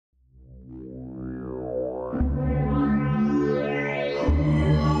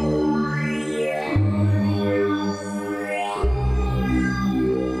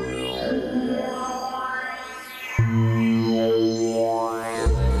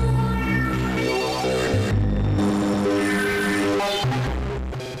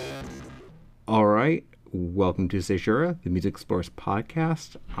welcome to Seishura, the Music Explorers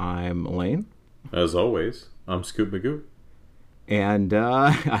podcast. I'm Elaine. As always, I'm Scoop Magoo. And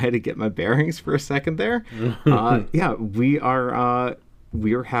I had to get my bearings for a second there. Yeah, we are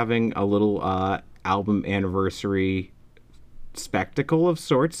having a little album anniversary spectacle of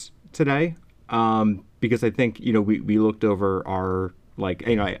sorts today. Because I think, we looked over our,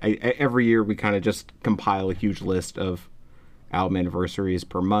 every year we kind of just compile a huge list of album anniversaries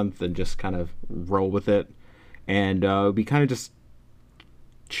per month and just kind of roll with it. And we kind of just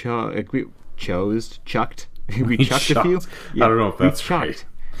chucked. We chucked a few. Yeah, I don't know if that's right.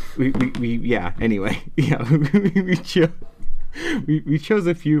 Anyway, we chose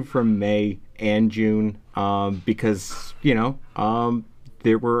a few from May and June because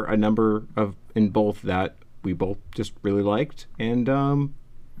there were a number of in both that we both just really liked, and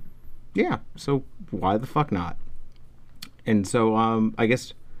so why the fuck not? And so I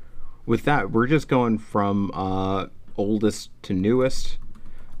guess with that we're just going from oldest to newest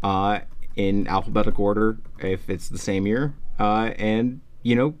in alphabetical order if it's the same year, and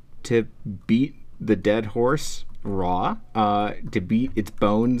to beat the dead horse raw, to beat its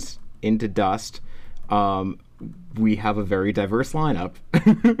bones into dust, we have a very diverse lineup.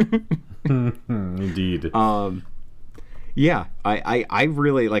 Indeed. I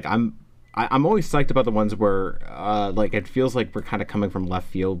really I'm always psyched about the ones where it feels like we're kind of coming from left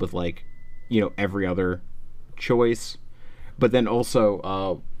field with every other choice, but then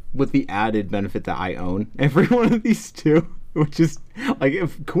also with the added benefit that I own every one of these too, which is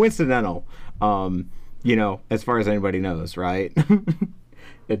if coincidental, as far as anybody knows, right?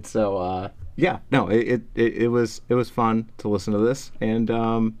 And so it was fun to listen to this, and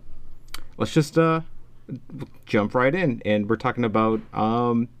let's just jump right in, and we're talking about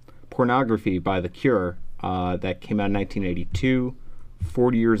Pornography by The Cure, that came out in 1982,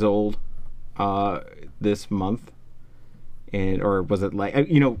 40 years old this month. Or was it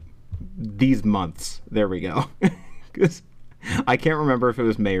these months? There we go. Because I can't remember if it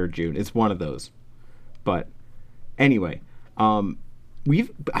was May or June. It's one of those. But anyway, I don't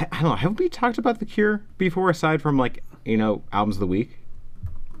know. Have we talked about The Cure before, aside from albums of the week?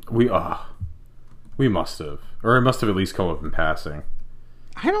 We must have, or it must have at least come up in passing.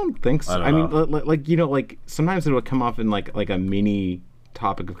 I don't think so. I mean, sometimes it would come off in like a mini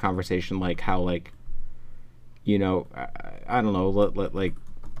topic of conversation, like how I don't know,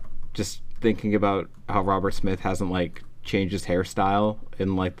 just thinking about how Robert Smith hasn't changed his hairstyle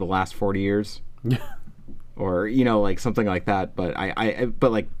in the last 40 years. Or something like that. But an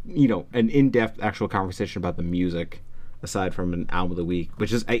in-depth actual conversation about the music aside from an album of the week,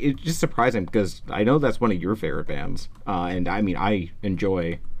 which is it's just surprising because I know that's one of your favorite bands, and I mean I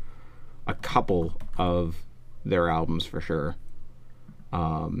enjoy a couple of their albums for sure.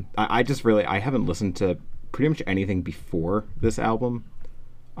 I haven't listened to pretty much anything before this album.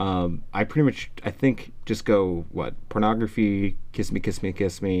 I think just go Pornography, Kiss Me, Kiss Me,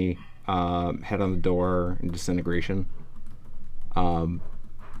 Kiss Me, Head on the Door, and Disintegration. But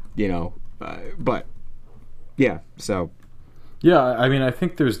yeah, so yeah, I mean, I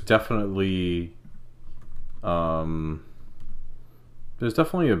think there's definitely a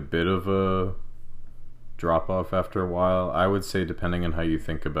bit of a drop off after a while. I would say, depending on how you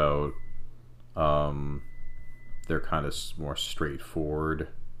think about their kind of more straightforward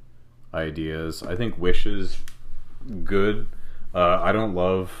ideas. I think Wish is good. I don't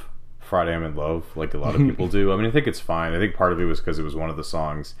love Friday I'm in Love like a lot of people do. I mean, I think it's fine. I think part of it was because it was one of the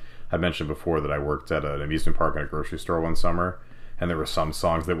songs I mentioned before that I worked at an amusement park and a grocery store one summer, and there were some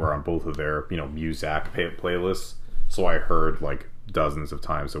songs that were on both of their Muzak playlists, so I heard dozens of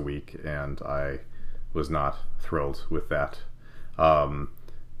times a week, and I was not thrilled with that.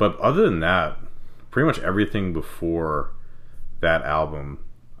 But other than that, pretty much everything before that album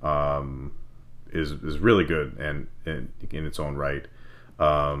is really good and in its own right.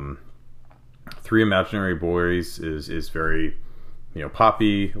 Three Imaginary Boys is very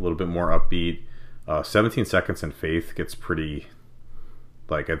poppy, a little bit more upbeat. 17 Seconds and Faith gets pretty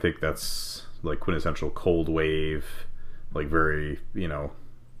I think that's quintessential cold wave, very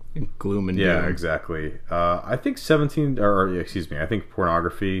gloom and yeah, doom. Exactly. I think I think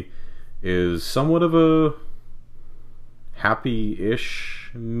Pornography is somewhat of a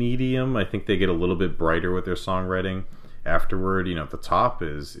happy-ish medium. I think they get a little bit brighter with their songwriting afterward. At the top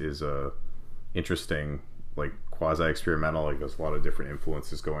is a interesting quasi-experimental, there's a lot of different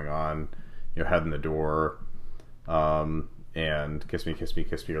influences going on. Head in the Door, and Kiss Me, Kiss Me,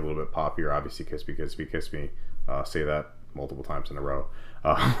 Kiss Me are a little bit poppier. Obviously, Kiss Me, Kiss Me, Kiss Me. Say that multiple times in a row.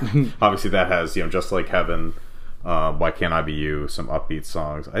 Obviously, that has Just Like Heaven, Why Can't I Be You, some upbeat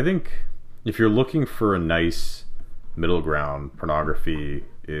songs. I think if you're looking for a nice middle ground, Pornography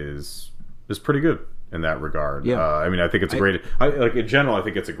is pretty good in that regard. Yeah. I mean, I think it's a great. Like in general, I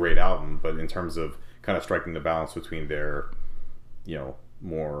think it's a great album. But in terms of kind of striking the balance between their,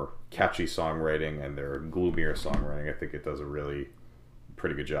 more catchy songwriting and their gloomier songwriting, I think it does a really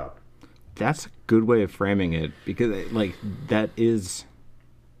pretty good job. That's a good way of framing it, because like that is,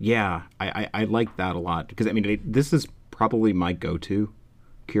 yeah, I like that a lot, because I mean this is probably my go-to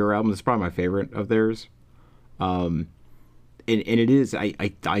Cure album. This is probably my favorite of theirs. And it is, I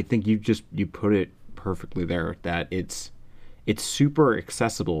think you put it perfectly there, that it's super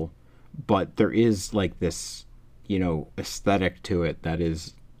accessible, but there is like this, aesthetic to it that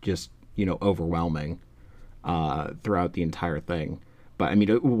is just, overwhelming throughout the entire thing. But I mean,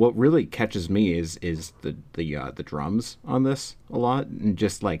 what really catches me is the drums on this a lot, and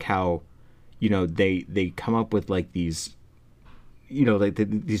just like how, they come up with like these, like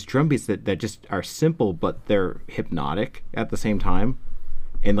these drum beats that just are simple, but they're hypnotic at the same time.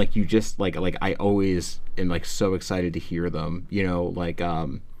 And like you just like I always am like so excited to hear them,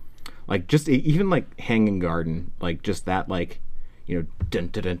 like just even like Hanging Garden, like just that, like, dun dun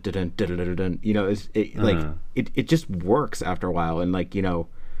dun dun dun dun dun dun, like it just works after a while. And like,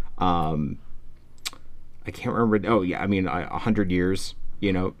 I can't remember. Oh yeah, I mean, 100 Years,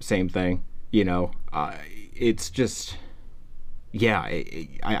 same thing. It's just, yeah,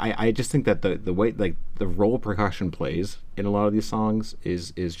 I just think that the way like the role percussion plays in a lot of these songs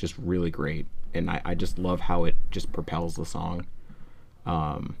is just really great, and I just love how it just propels the song.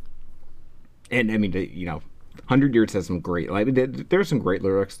 And I mean, 100 Years has some great, like, there's some great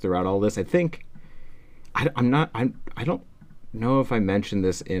lyrics throughout all this. I think I don't know if I mentioned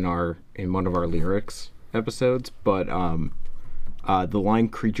this in one of our lyrics episodes, but the line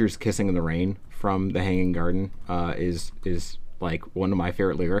 "creatures kissing in the rain" from the Hanging Garden is like one of my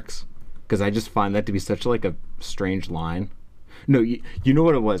favorite lyrics, because I just find that to be such like a strange line. No, you know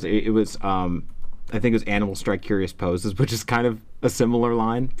what it was? It was I think it was "Animals Strike Curious Poses," which is kind of a similar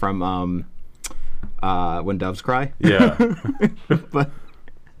line from "When Doves Cry." Yeah. But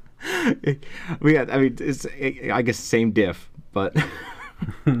yeah, I mean, it's, I guess, same diff, but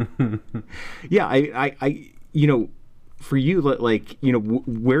yeah, I for you, like,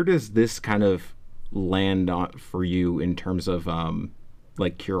 where does this kind of land on for you in terms of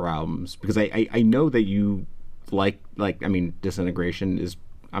like Cure albums? Because I know that you like I mean, Disintegration is,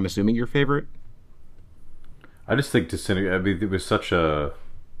 I'm assuming, your favorite. I just think Disintegration, I mean, it was such a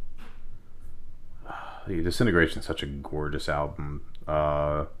Disintegration is such a gorgeous album.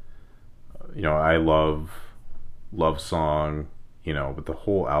 I love Song, but the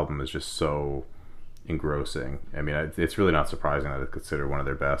whole album is just so engrossing. I mean, it's really not surprising that it's considered one of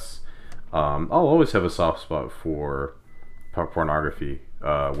their best. I'll always have a soft spot for Pornography,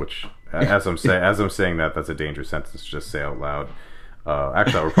 which, as I'm saying that, that's a dangerous sentence to just say out loud.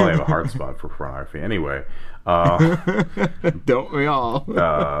 Actually, I would probably have a hard spot for Pornography anyway. Don't we all?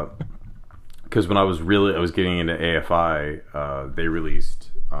 Because when I was getting into AFI, they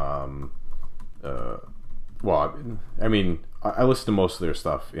released, well, I mean, I listened to most of their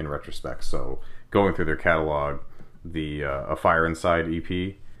stuff in retrospect. So going through their catalog, the A Fire Inside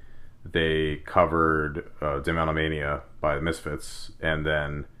EP, they covered Demonomania by the Misfits, and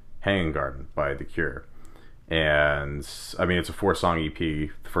then Hanging Garden by The Cure. And I mean, it's a 4-song EP. The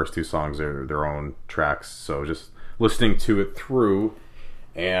first 2 songs are their own tracks. So just listening to it through,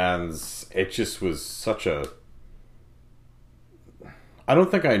 and it just was such a, I don't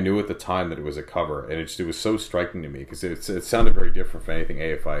think I knew at the time that it was a cover, and it was so striking to me, because it sounded very different from anything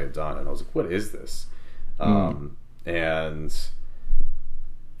AFI had done, and I was like, what is this? And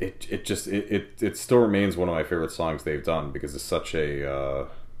it still remains one of my favorite songs they've done, because it's such a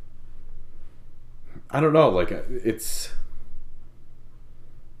I don't know, like,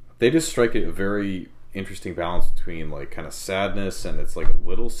 they just strike a very interesting balance between like kind of sadness, and it's like a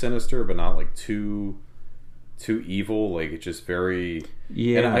little sinister but not like too evil. Like, it's just very,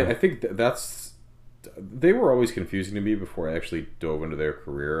 yeah. And I think they were always confusing to me before I actually dove into their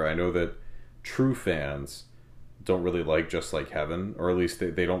career. I know that true fans don't really like Just Like Heaven, or at least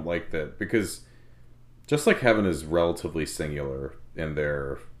they don't like that, because Just Like Heaven is relatively singular in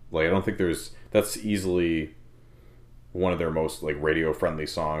their, like, I don't think that's easily one of their most like radio friendly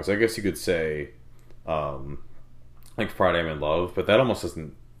songs. I guess you could say like Friday I'm in Love, but that almost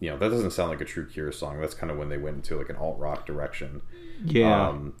doesn't, that doesn't sound like a true Cure song. That's kind of when they went into like an alt rock direction.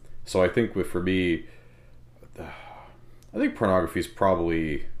 Yeah. So I think for me, I think Pornography is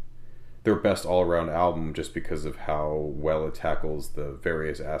probably their best all around album, just because of how well it tackles the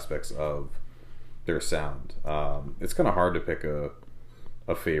various aspects of their sound. It's kind of hard to pick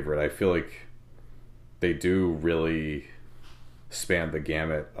a favorite. I feel like they do really span the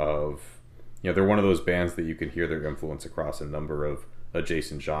gamut of, they're one of those bands that you can hear their influence across a number of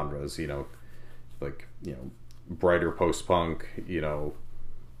adjacent genres, like, brighter post-punk, a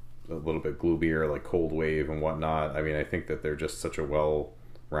little bit gloomier, like Cold Wave and whatnot. I mean, I think that they're just such a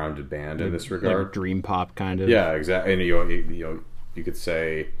well-rounded band in this regard. Like dream pop kind of. Yeah, exactly. And you could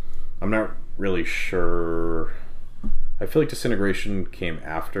say, I'm not really sure. I feel like Disintegration came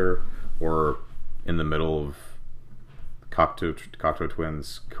after or in the middle of Cocteau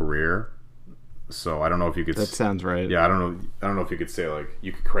Twins' career. So I don't know if you could. That sounds right. Yeah, I don't know. I don't know if you could say like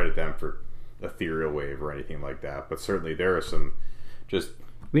you could credit them for Ethereal Wave or anything like that. But certainly there are some just.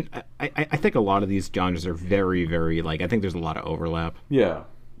 I mean, I think a lot of these genres are very, very like. I think there's a lot of overlap. Yeah.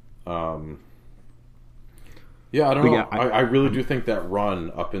 Yeah, I don't know. Yeah, I really do think that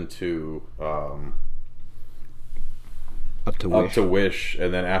run up into up to Wish,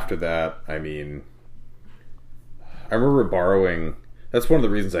 and then after that, I mean, I remember borrowing. That's one of the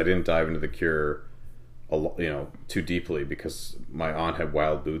reasons I didn't dive into The Cure, too deeply, because my aunt had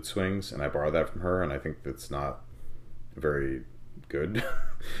Wild Boot Swings, and I borrowed that from her, and I think that's not very good,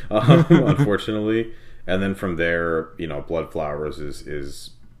 unfortunately. And then from there, Blood Flowers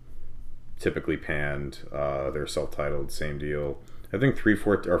is typically panned. They're self-titled, same deal. I think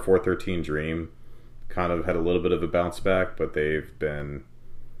 413 Dream kind of had a little bit of a bounce back, but they kind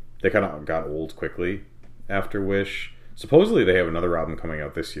of got old quickly after Wish. Supposedly they have another album coming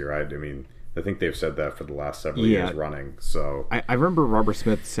out this year. I mean, I think they've said that for the last several years running. So I remember Robert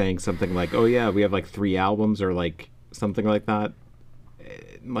Smith saying something like, "Oh yeah, we have like 3 albums," or like something like that.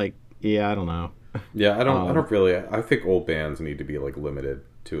 Like, yeah, I don't know. Yeah, I don't really. I think old bands need to be like limited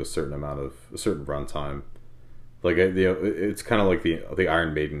to a certain runtime. Like, it's kind of like the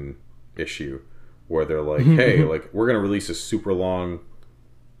Iron Maiden issue, where they're like, hey, like we're gonna release a super long,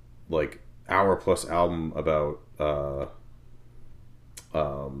 like hour-plus album about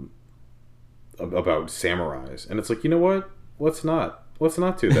samurais, and it's like, you know what? Let's not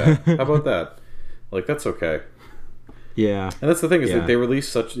do that. How about that? Like, that's okay. Yeah, and that's the thing, is that they release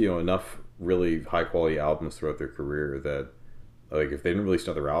such enough really high quality albums throughout their career that, like, if they didn't release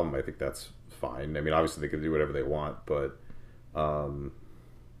another album, I think that's fine. I mean, obviously they can do whatever they want, but I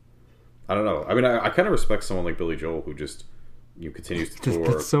don't know. I mean, I kind of respect someone like Billy Joel, who just continues to tour.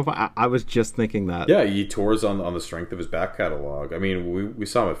 That's so fun. I was just thinking that. Yeah, he tours on the strength of his back catalog. I mean, we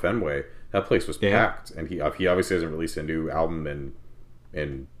saw him at Fenway. That place was packed, and he obviously hasn't released a new album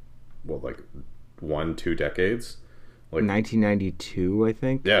in like 1-2 decades. Like 1992, I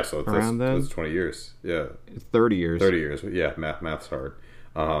think. Yeah, so that's 20 years. Yeah, 30 years. 30 years. Yeah, math's hard.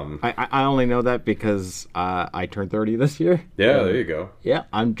 I only know that because I turned 30 this year. Yeah, there you go. Yeah,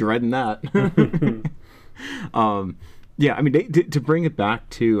 I'm dreading that. Yeah, I mean, to bring it back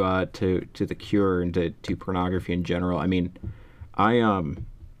to The Cure and to pornography in general. I mean,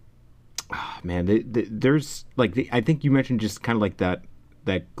 there's like I think you mentioned just kind of like that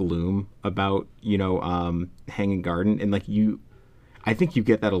gloom about Hanging Garden, and like I think you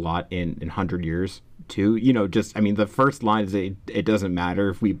get that a lot in 100 Years too. Just, I mean, the first line is it doesn't matter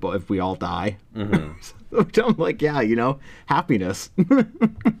if we all die. Mm-hmm. Which I'm like, yeah, happiness.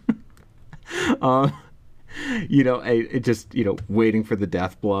 It just waiting for the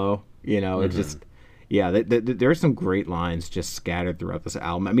death blow. Mm-hmm. It just there are some great lines just scattered throughout this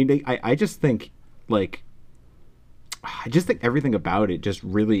album. I mean, I just think like. I just think everything about it just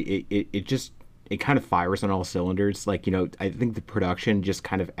really it kind of fires on all cylinders. Like, I think the production just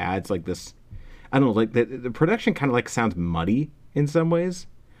kind of adds like this, I don't know, like the production kind of like sounds muddy in some ways,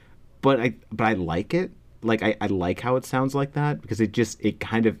 but I like it. Like, I like how it sounds like that, because it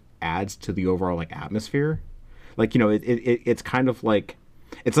kind of adds to the overall like atmosphere. Like, it's kind of like,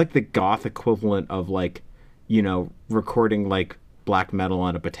 it's like the goth equivalent of like, recording like black metal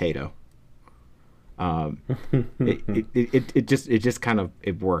on a potato. It just kind of,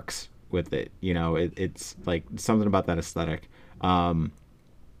 it works with it. It's like something about that aesthetic. I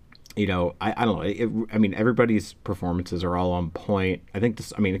don't know. I mean, everybody's performances are all on point. I think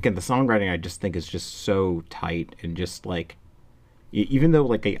again, the songwriting I just think is just so tight, and just like, even though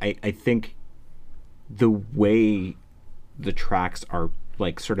like I think the way the tracks are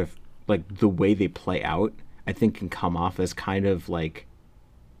like sort of like the way they play out, I think can come off as kind of like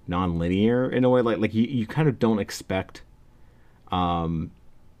non-linear in a way, like you kind of don't expect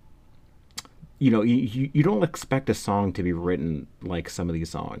you don't expect a song to be written like some of these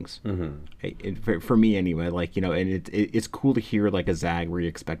songs. Mm-hmm. For me anyway, like, and it's cool to hear like a zag where you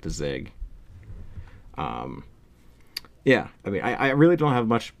expect a zig. Yeah, I mean, I really don't have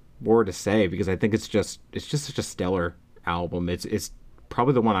much more to say, because I think it's just such a stellar album. It's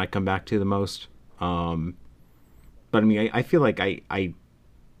probably the one I come back to the most. But I mean, I feel like I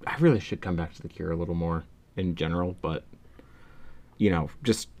really should come back to The Cure a little more in general. But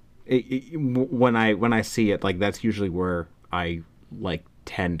just when I see it, like that's usually where I like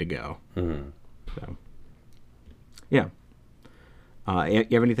tend to go. Mm-hmm. So yeah. You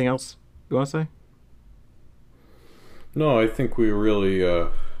have anything else you want to say? No, I think we really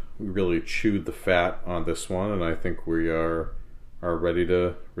chewed the fat on this one, and I think we are ready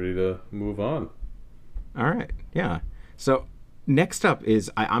to move on. All right. Yeah. So next up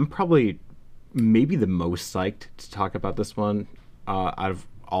is I'm probably maybe the most psyched to talk about this one out of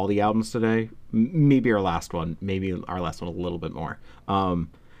all the albums today. Maybe our last one. Maybe our last one a little bit more. And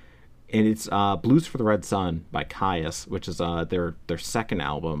it's Blues for the Red Sun by Kyuss, which is their second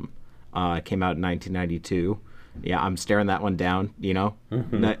album. It came out in 1992. Yeah, I'm staring that one down.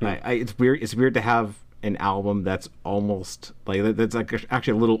 It's weird. It's weird to have an album that's almost that's like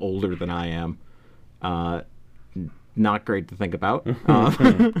actually a little older than I am. Not great to think about.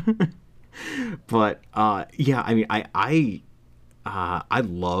 But yeah, I mean, I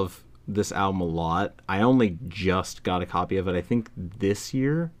love this album a lot. I only just got a copy of it, I think this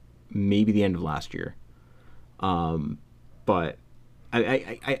year, maybe the end of last year. But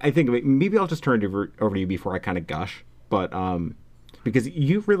I think maybe I'll just turn it over to you before I kind of gush. But because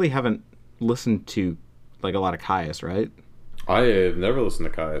you really haven't listened to like a lot of Kyuss, right? I have never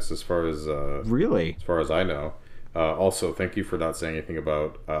listened to Kyuss as far as really, as far as I know. Also, thank you for not saying anything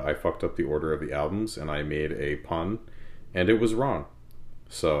about I fucked up the order of the albums and I made a pun, and it was wrong.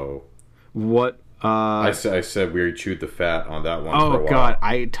 So what? I said we chewed the fat on that one. Oh for a while. God,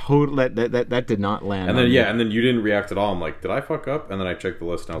 I totally that did not land. And then and then you didn't react at all. I'm like, did I fuck up? And then I checked the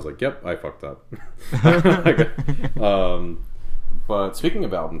list and I was like, yep, I fucked up. But speaking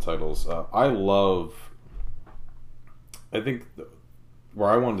of album titles, I think where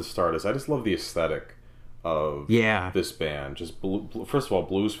I wanted to start is I just love the aesthetic of this band. Just first of all,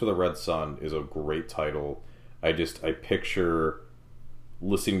 Blues for the Red Sun is a great title. I picture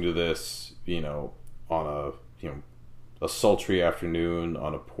listening to this, on a sultry afternoon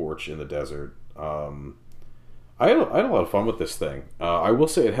on a porch in the desert. I had a lot of fun with this thing. I will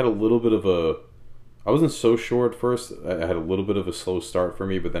say it had a little bit of I wasn't so sure at first. I had a little bit of a slow start for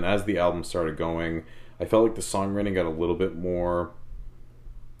me, but then as the album started going, I felt like the songwriting got a little bit more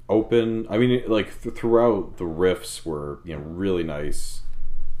open. I mean, throughout the riffs were really nice,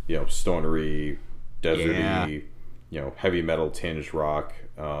 stonery, deserty, heavy metal tinged rock.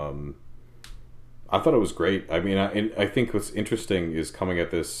 I thought it was great. I mean, I think what's interesting is coming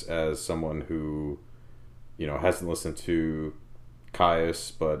at this as someone who, hasn't listened to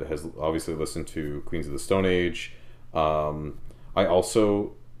Kyuss, but has obviously listened to Queens of the Stone Age. I'm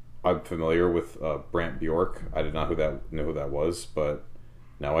familiar with Brant Bjork. I did not know who that was, but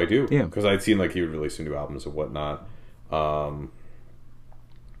now I do. Yeah. Because I'd seen he would release some new albums and whatnot.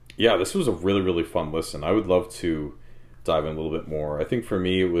 Yeah, this was a really, really fun listen. I would love to dive in a little bit more. I think for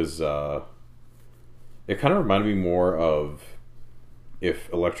me it was it kind of reminded me more of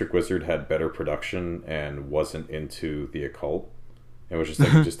if Electric Wizard had better production and wasn't into the occult. It was just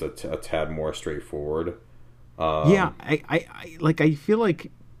just a tad more straightforward. Yeah, I feel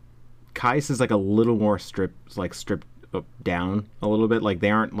like Kyuss is like a little more stripped down a little bit. Like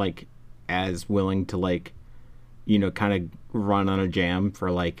they aren't like as willing to kind of run on a jam for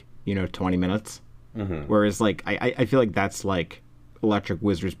 20 minutes. Mm-hmm. Whereas I feel like that's like Electric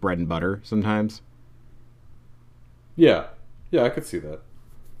Wizard's bread and butter sometimes. Yeah, I could see that.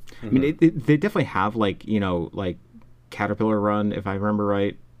 Mm-hmm. I mean, they definitely have Caterpillar Run, if I remember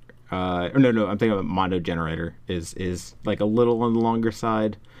right. Or no, I'm thinking of Mondo Generator is like a little on the longer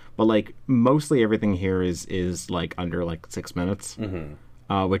side, but mostly everything here is under 6 minutes.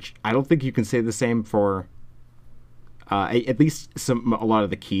 Mm-hmm. Which I don't think you can say the same for at least a lot of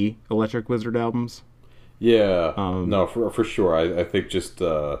the key Electric Wizard albums. Yeah, no, for sure. I think just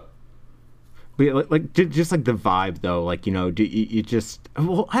but just the vibe though, do you just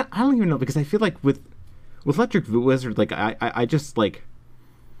I don't even know, because I feel like with Electric Wizard, I just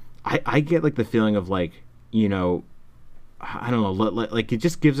I get the feeling of I don't know, it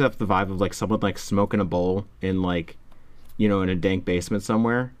just gives off the vibe of someone smoking a bowl in in a dank basement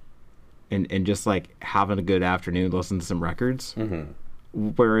somewhere, and just having a good afternoon listening to some records.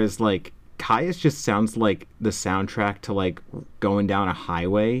 Mm-hmm. Whereas Kyuss just sounds like the soundtrack to going down a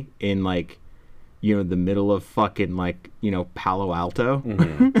highway in the middle of fucking Palo Alto.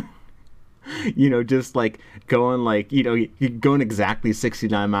 Mm-hmm. Just going you're going exactly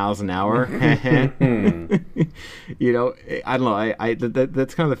 69 miles an hour. I don't know.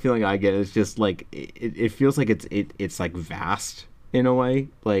 That's kind of the feeling I get. It's just it feels like it's vast in a way.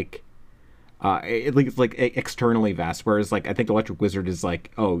 Like it's like externally vast, whereas like I think Electric Wizard is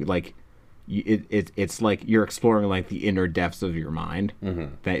like, oh, like it's like you're exploring like the inner depths of your mind.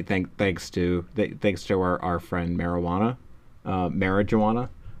 Thanks to our friend Marijuana.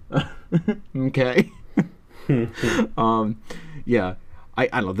 Okay. Yeah, I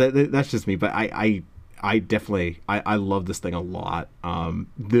don't know, that's just me, but I definitely I love this thing a lot.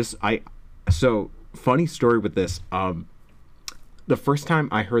 So funny story with this. The first time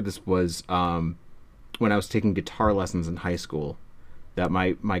I heard this was when I was taking guitar lessons in high school. That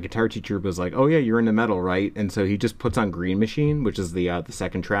my guitar teacher was like, "Oh yeah, you're into metal, right?" And so he just puts on Green Machine, which is the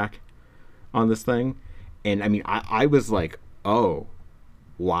second track on this thing, and I mean, I was like, "Oh,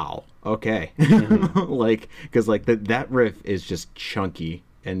 wow, okay," like because like that riff is just chunky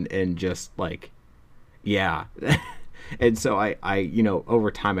and just like, yeah. And so I you know,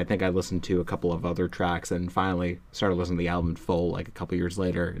 over time I think I listened to a couple of other tracks and finally started listening to the album in full like a couple years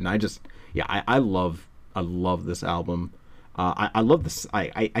later, and I just, yeah, I love this album. I love this.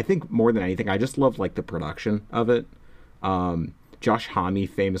 I think more than anything, I just love like the production of it. Josh Homme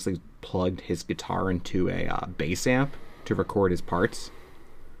famously plugged his guitar into a bass amp to record his parts,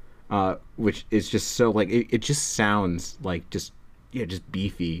 which is just so like it just sounds like just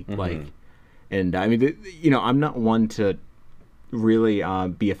beefy, like. And I mean, you know, I'm not one to really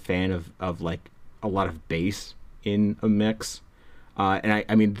be a fan of like a lot of bass in a mix, and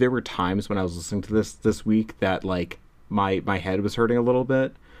I mean, there were times when I was listening to this week that like my head was hurting a little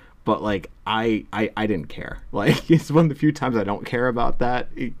bit, but like I didn't care. Like it's one of the few times I don't care about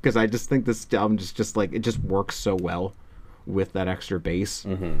that, because I just think this album just like it just works so well with that extra bass,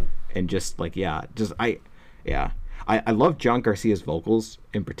 and just like I love John Garcia's vocals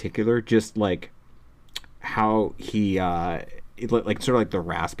in particular, just like how he like sort of like the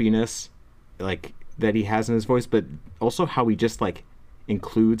raspiness like that he has in his voice, but also how he just like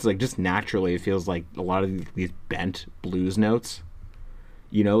includes like just naturally it feels like a lot of these bent blues notes,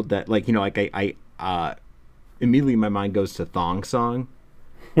 you know, that like, you know, like I immediately my mind goes to Thong Song,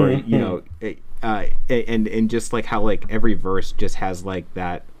 where you know and just like how like every verse just has like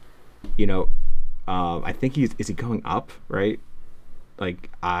that, you know, I think is he going up, right? Like,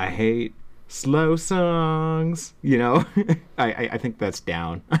 I hate slow songs, you know. I think that's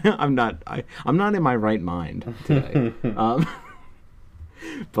down. I'm not in my right mind today.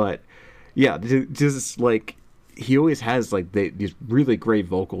 But yeah, just like he always has like these really great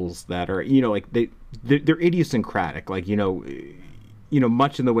vocals that are, you know, like they're idiosyncratic, like, you know,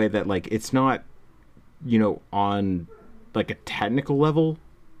 much in the way that like it's not, you know, on like a technical level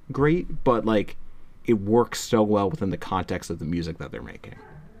great, but like it works so well within the context of the music that they're making.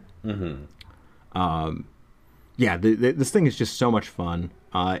 Yeah, this thing is just so much fun,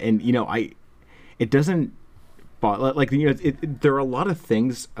 and you know, it doesn't, like, you know, there are a lot of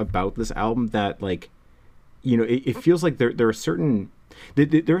things about this album that, like, you know, it feels like there are certain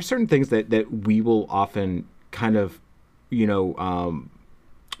things that we will often kind of, you know,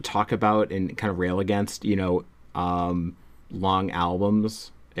 talk about and kind of rail against, you know, long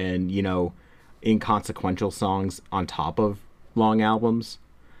albums and, you know, inconsequential songs on top of long albums,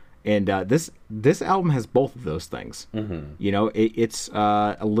 and this album has both of those things. You know, it's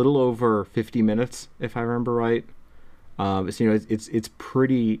a little over 50 minutes if I remember right. So, you know, it's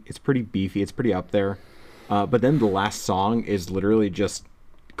pretty beefy, it's pretty up there, but then the last song is literally just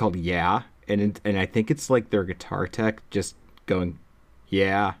called Yeah, and I think it's like their guitar tech just going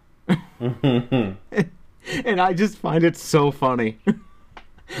yeah. And I just find it so funny.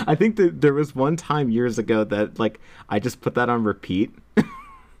 I think that there was one time years ago that like I just put that on repeat.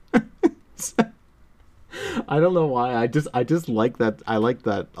 I don't know why. I just like that. I like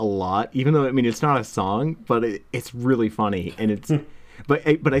that a lot, even though I mean it's not a song, but it's really funny, and it's. But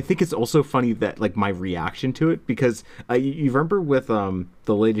I think it's also funny that like my reaction to it, because you remember with the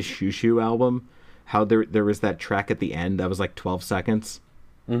latest Shoo Shoo album, how there was that track at the end that was like 12 seconds.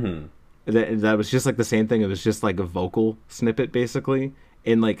 That was just like the same thing. It was just like a vocal snippet basically.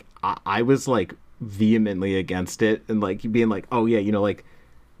 And like I was like vehemently against it, and like being like, oh yeah, you know, like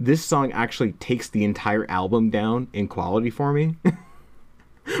this song actually takes the entire album down in quality for me.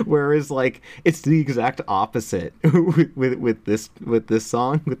 Whereas like it's the exact opposite with this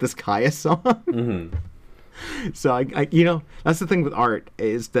song, with this Kaya song. So I you know, that's the thing with art,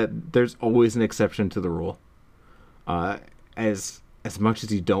 is that there's always an exception to the rule. As much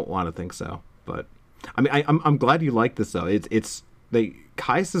as you don't want to think so, but I mean I'm glad you like this though.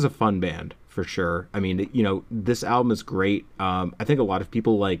 Kais is a fun band for sure. I mean, you know, this album is great. I think a lot of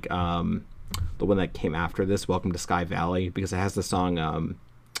people like the one that came after this, Welcome to Sky Valley, because it has the song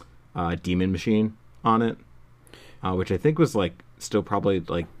Demon Machine on it, which I think was like still probably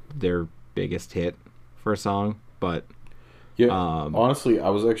like their biggest hit for a song, but Yeah, honestly, I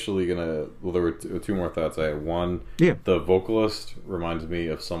was actually gonna. Well, there were two more thoughts. I had one. yeah. The vocalist reminds me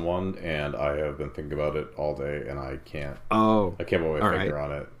of someone, and I have been thinking about it all day, and I can't. Oh, I can't put my all finger right.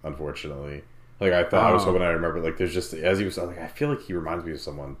 on it. Unfortunately, like I thought, I was hoping I remember. Like, there's just as he was like, I feel like he reminds me of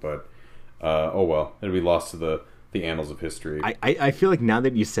someone, but oh well, it'll be lost to the annals of history. I feel like now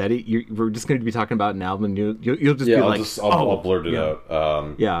that you said it, we're just going to be talking about an album, and you'll just be I'll like, I'll blurt it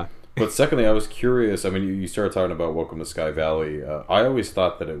out. Yeah. But secondly, I was curious. I mean, you started talking about Welcome to Sky Valley. I always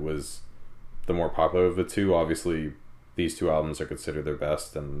thought that it was the more popular of the two. Obviously, these two albums are considered their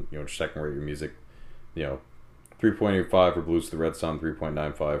best, and second-rate your music. 3.85 for Blues to the Red Sun,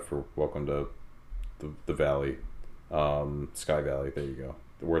 3.95 for Welcome to the Valley, Sky Valley. There you go.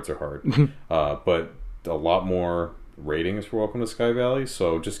 The words are hard, but a lot more ratings for Welcome to Sky Valley.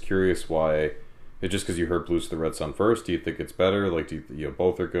 So, just curious why. It's just because you heard Blues to the Red Sun first. Do you think it's better? Like, do you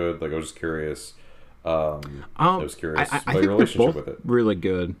both are good? Like, I was just curious. I was curious I about think your relationship they're both with it. really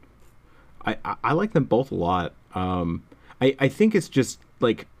good. I like them both a lot. I think it's just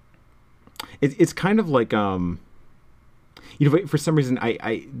like it's kind of like for some reason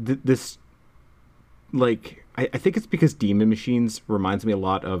this like I think it's because Demon Machines reminds me a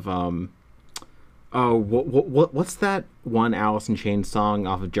lot of what's that one Alice in Chains song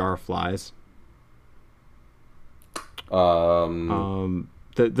off of Jar of Flies? The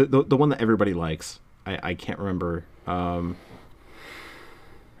one that everybody likes. I can't remember. Oh,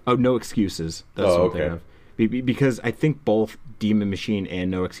 No Excuses. That's what I'm thinking of. Because I think both Demon Machine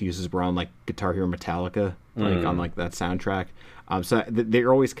and No Excuses were on like Guitar Hero Metallica, like on like that soundtrack. So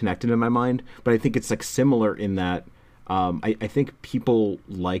they're always connected in my mind. But I think it's like similar in that I think people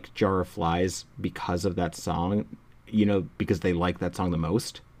like Jar of Flies because of that song. Because they like that song the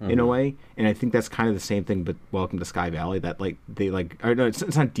most in a way, and I think that's kind of the same thing. But Welcome to Sky Valley, that like they like, or no,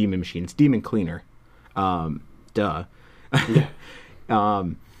 it's not Demon Machine, it's Demon Cleaner. Duh.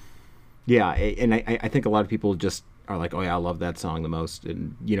 Yeah, and I think a lot of people just are like, oh yeah, I love that song the most,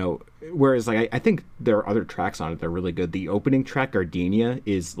 and whereas like I think there are other tracks on it that are really good. The opening track, Gardenia,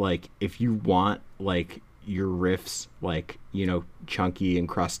 is like if you want like your riffs like chunky and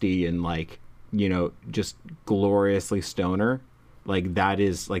crusty and like just gloriously stoner, like that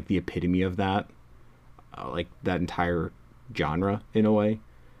is like the epitome of that, like that entire genre in a way.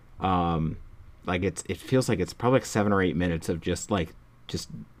 Like it feels like it's probably like 7 or 8 minutes of just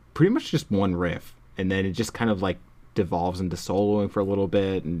pretty much just one riff, and then it just kind of like devolves into soloing for a little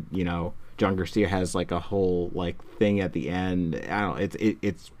bit, and John Garcia has like a whole like thing at the end. I don't know,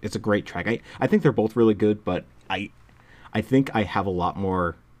 it's a great track. I think they're both really good, but I think I have a lot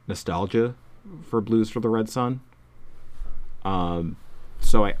more nostalgia for Blues for the Red Sun.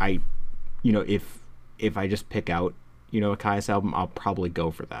 So I if I just pick out a Caius album, I'll probably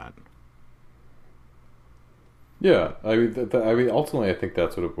go for that. Yeah, I mean, ultimately, I think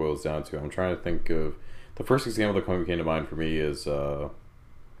that's what it boils down to. I'm trying to think of the first example that came to mind for me is Morbid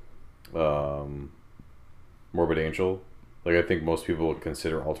Angel. Like, I think most people would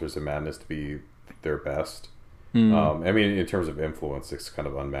consider Altars of Madness to be their best. I mean, in terms of influence, it's kind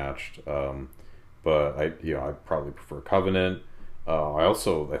of unmatched. But I probably prefer Covenant. I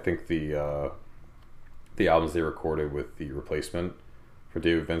think the albums they recorded with the replacement for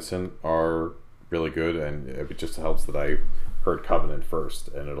David Vincent are really good, and it just helps that I heard Covenant first,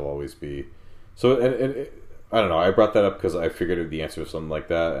 and it'll always be so. And I don't know. I brought that up because I figured the answer was something like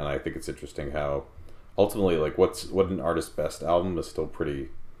that, and I think it's interesting how ultimately, like, what an artist's best album is still pretty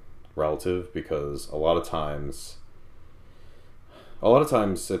relative, because a lot of times I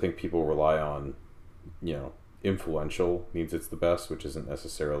think people rely on influential means it's the best, which isn't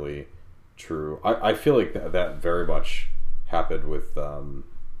necessarily true. I feel like that very much happened with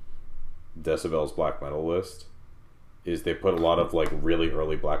Decibel's black metal list. Is they put a lot of like really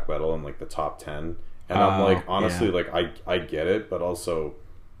early black metal in like the top 10, and I'm like, honestly, yeah. like I get it, but also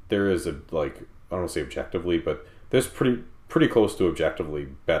there is a, like, I don't want to say objectively, but there's pretty close to objectively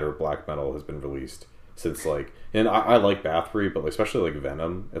better black metal has been released since, like, and I like Bathory, but especially like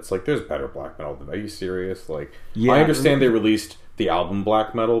Venom, it's like there's better black metal than, are you serious? Like, Yeah, I understand they released the album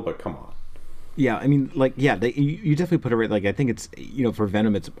Black Metal, but come on. Yeah, I mean, like, yeah, you definitely put it right. Like, I think it's, for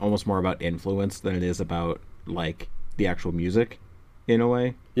Venom, it's almost more about influence than it is about like the actual music, in a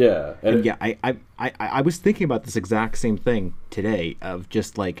way. Yeah, and yeah, I was thinking about this exact same thing today, of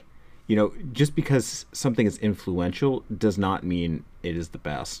just like, just because something is influential does not mean it is the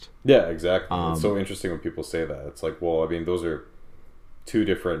best. Yeah, exactly. It's so interesting when people say that. It's like, well, I mean, those are two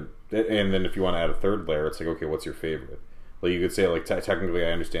different. And then if you want to add a third layer, it's like, okay, what's your favorite? Like, you could say, like, technically,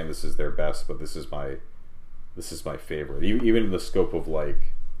 I understand this is their best, but this is my this is my favorite, even in the scope of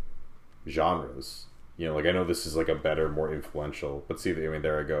like genres. You know, like I know this is like a better, more influential, but see, I mean,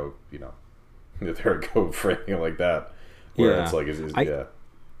 there I go, you know, there I go framing it like that, where Yeah. it's like, yeah,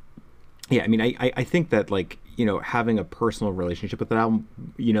 Yeah, I mean, I think that, like, you know, having a personal relationship with that album,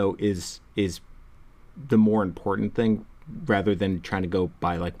 you know, is the more important thing, rather than trying to go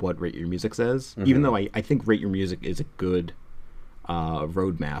by like what Rate Your Music says. Even though I think Rate Your Music is a good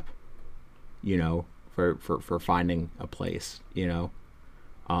roadmap, you know, for finding a place, you know.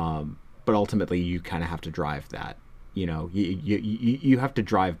 But ultimately, you kind of have to drive that, you know. You have to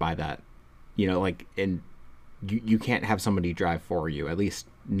drive by that, you know, like, and you can't have somebody drive for you, at least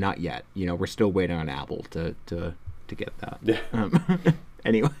not yet. You know, we're still waiting on Apple to get that. yeah,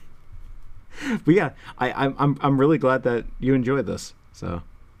 Anyway, but yeah, I'm really glad that you enjoyed this. So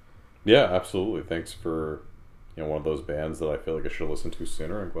yeah, absolutely. Thanks for, you know, one of those bands that I feel like I should listen to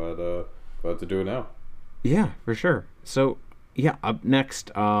sooner. I'm glad to do it now. yeah, for sure. So yeah, up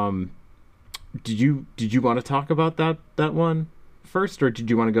next, did you want to talk about that one first, or did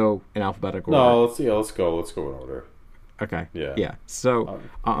you want to go in alphabetical order? No, let's go in order. Okay. Yeah. Yeah. So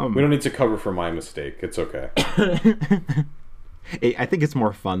We don't need to cover for my mistake. It's okay. I think it's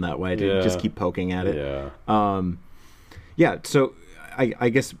more fun that way to just Yeah. keep poking at it. Yeah. Yeah, so I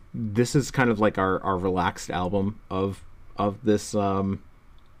guess this is kind of like our relaxed album of this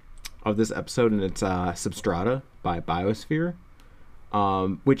episode, and it's Substrata by Biosphere,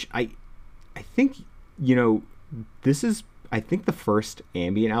 which I think, you know, this is, I think, the first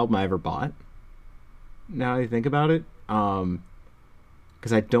ambient album I ever bought. Now that I think about it,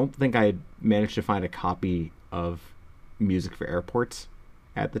 because I don't think I had managed to find a copy of Music for Airports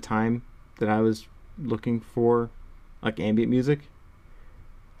at the time that I was looking for like ambient music.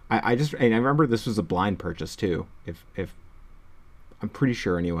 I just, and I remember this was a blind purchase too, if I'm pretty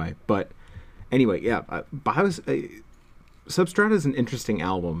sure anyway. But anyway, yeah, Substrata is an interesting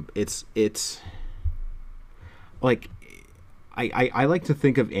album. It's like, I like to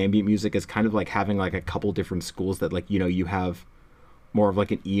think of ambient music as kind of like having like a couple different schools that, like, you know, you have more of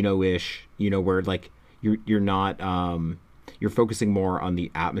like an Eno-ish, you know, where like you're not you're focusing more on the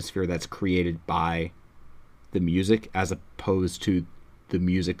atmosphere that's created by the music as opposed to the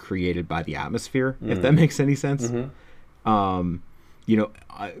music created by the atmosphere, if that makes any sense. You know,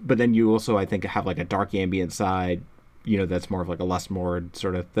 but then you also, I think, have like a dark ambient side, you know, that's more of like a less more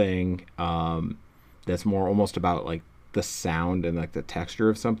sort of thing, that's more almost about like the sound and like the texture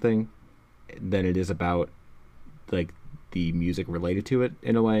of something than it is about like the music related to it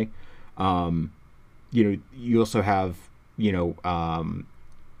in a way. You know, you also have, you know, oh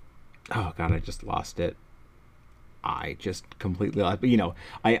god, I just lost it. I just completely lost, but you know,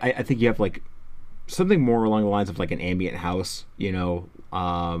 I think you have like something more along the lines of like an ambient house, you know,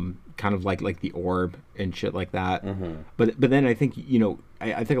 kind of like the Orb and shit like that. But then I think, you know,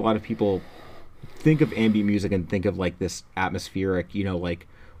 I think a lot of people think of ambient music and think of like this atmospheric, you know, like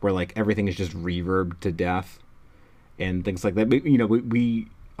where like everything is just reverb to death and things like that. But, you know, we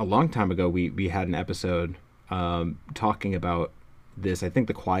a long time ago we had an episode talking about this. I think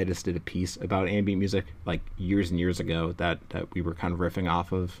The Quietest did a piece about ambient music like years and years ago that we were kind of riffing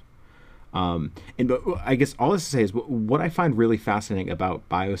off of. And but I guess all this to say is what I find really fascinating about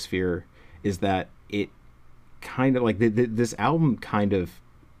Biosphere is that it kind of like this album kind of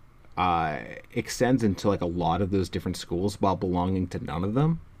extends into like a lot of those different schools while belonging to none of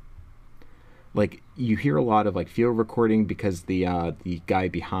them. Like you hear a lot of like field recording because the guy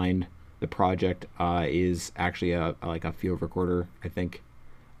behind the project is actually like a field recorder, I think.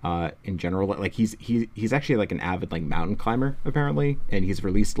 In general, like he's actually like an avid like mountain climber apparently, and he's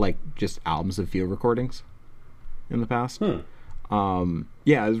released like just albums of field recordings in the past.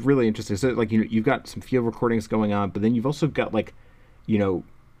 Yeah, it's really interesting. So like, you know, you've got some field recordings going on, but then you've also got like, you know,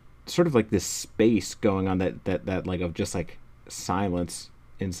 sort of like this space going on that like of just like silence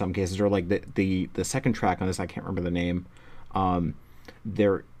in some cases, or like the second track on this, I can't remember the name.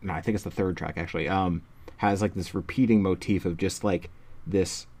 I think it's the third track actually. Has like this repeating motif of just like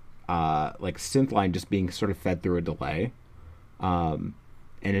this like synth line just being sort of fed through a delay, and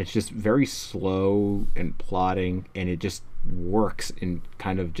it's just very slow and plodding, and it just works in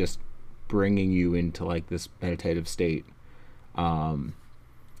kind of just bringing you into like this meditative state, you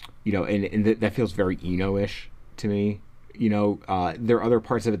know, and that feels very Eno-ish to me, you know. There are other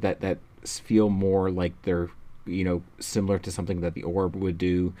parts of it that feel more like they're, you know, similar to something that the Orb would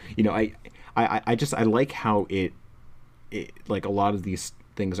do, you know. I just I like how it like a lot of these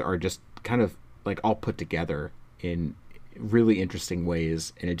things are just kind of like all put together in really interesting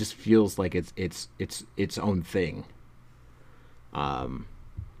ways, and it just feels like it's own thing. But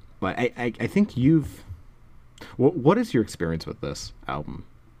I think you've What is your experience with this album?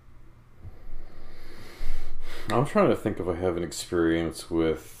 I'm trying to think if I have an experience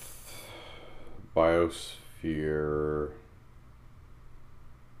with Biosphere.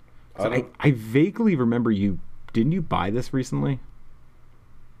 I 'Cause don't. I vaguely remember you didn't you buy this recently?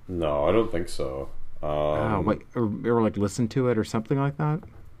 No, I don't think so. Like or like listen to it or something like that?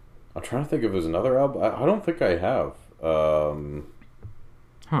 I'm trying to think if there's another album. I don't think I have. Huh.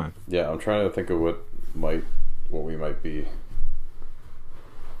 Yeah, I'm trying to think of what we might be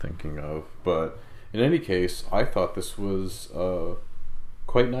thinking of. But in any case, I thought this was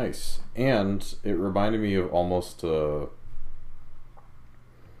quite nice, and it reminded me of almost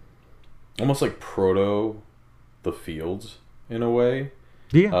like proto The Fields in a way.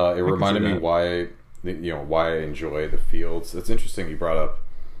 Yeah. It I can reminded see me that. why I enjoy The Fields. It's interesting you brought up,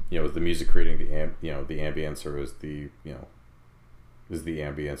 is the music creating the ambience, or is the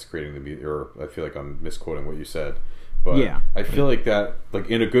ambience creating the music? Or I feel like I'm misquoting what you said, but Yeah. I feel like that, like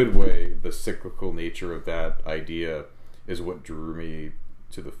in a good way, the cyclical nature of that idea is what drew me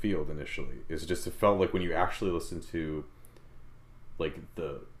to The Field initially. It's just it felt like when you actually listen to like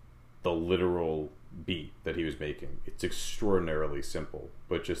the literal beat that he was making, it's extraordinarily simple,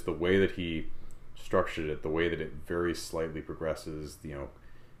 but just the way that he structured it, the way that it very slightly progresses,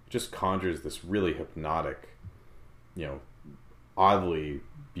 just conjures this really hypnotic, you know, oddly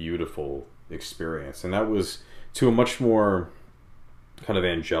beautiful experience. And that was to a much more kind of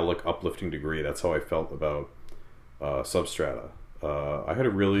angelic, uplifting degree. That's how I felt about Substrata. I had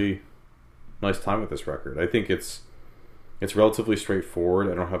a really nice time with this record. I think it's relatively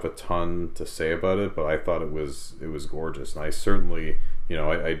straightforward. I don't have a ton to say about it, but I thought it was gorgeous. And I certainly,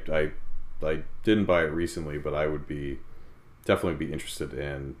 I didn't buy it recently, but I would definitely be interested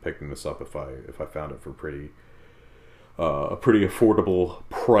in picking this up if I found it for a pretty affordable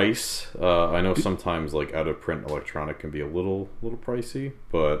price. I know sometimes like out of print electronic can be a little pricey,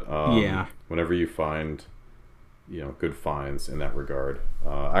 but Yeah. whenever you find good finds in that regard,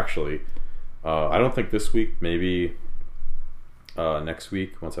 actually, I don't think this week, maybe next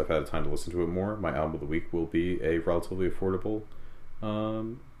week, once I've had time to listen to it more, my album of the week will be a relatively affordable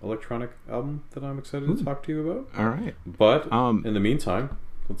electronic album that I'm excited to talk to you about. All right. But in the meantime,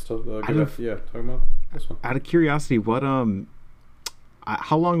 let's talk about this one. Out of curiosity, what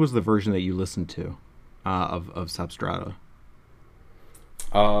how long was the version that you listened to of Substrata?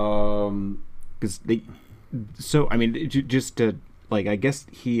 Because so I mean, just to like, I guess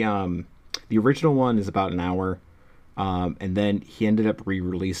the original one is about an hour, and then he ended up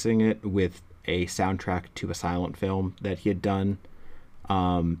re-releasing it with a soundtrack to a silent film that he had done,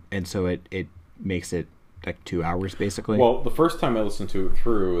 and so it makes it like 2 hours basically. Well, the first time I listened to it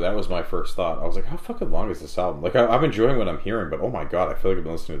through, that was my first thought. I was like, how fucking long is this album? Like, I'm enjoying what I'm hearing, but oh my god, I feel like I've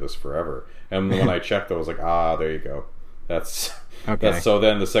been listening to this forever. And when I checked, I was like, there you go. That's Okay. So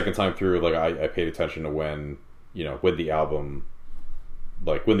then the second time through, like I paid attention to when the album,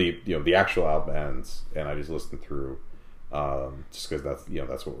 like when the actual album ends, and I just listened through, just because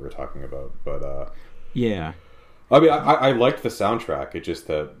that's what we were talking about. But Yeah. I mean, I liked the soundtrack. It's just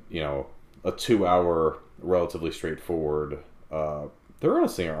that a 2 hour, relatively straightforward. There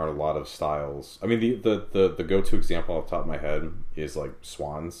honestly aren't a lot of styles. I mean, the go to example off the top of my head is like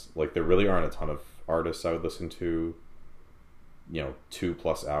Swans. Like there really aren't a ton of artists I would listen to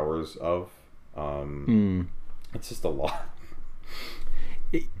 2+ hours of. It's just a lot.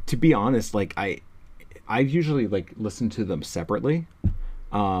 To be honest, like I usually like listen to them separately,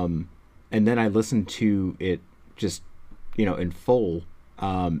 and then I listen to it just in full,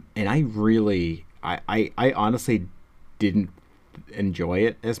 and I honestly didn't enjoy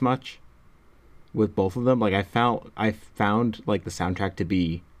it as much with both of them. Like I found like the soundtrack to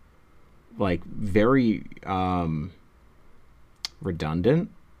be like very redundant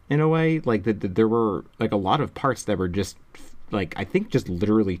in a way. Like there were like a lot of parts that were just like, I think just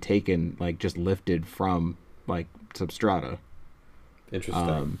literally taken, like just lifted from like Substrata.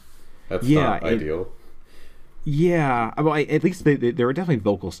 Interesting. That's not ideal. Yeah, well, at least there are definitely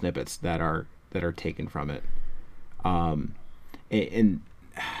vocal snippets that are taken from it. And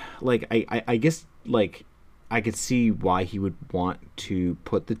like I guess like I could see why he would want to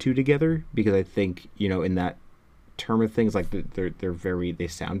put the two together, because I think in that term of things, like they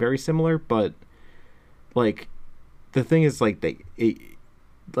sound very similar, but like the thing is like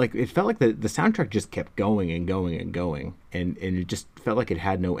it felt like the soundtrack just kept going and going and going, and it just felt like it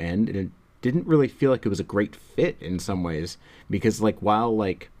had no end, and it didn't really feel like it was a great fit in some ways, because like while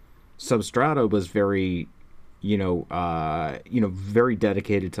like Substrata was very very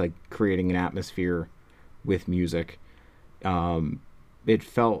dedicated to like creating an atmosphere with music, it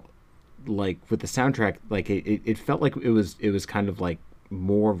felt like with the soundtrack, like it felt like it was kind of like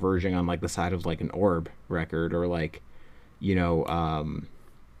more verging on like the side of like an Orb record, or like, you know,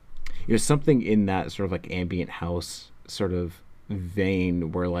 something in that sort of like ambient house sort of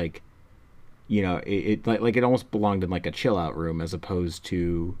vein, where like, it like it almost belonged in like a chill out room, as opposed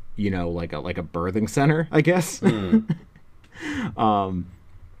to, like a birthing center, I guess. And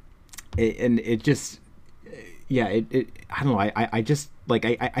it just, yeah, it I don't know, I just like,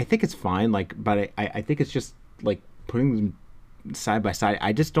 I think it's fine, like, but I think it's just like putting them side by side,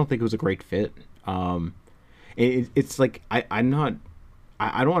 I just don't think it was a great fit. It's like, I'm not,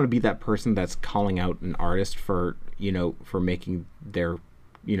 I don't want to be that person that's calling out an artist for, for making their,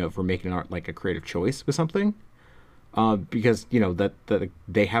 for making art like a creative choice with something, because that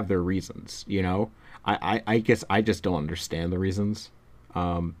they have their reasons. I guess I just don't understand the reasons.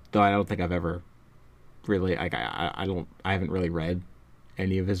 Though I don't think I've ever really, like, I haven't really read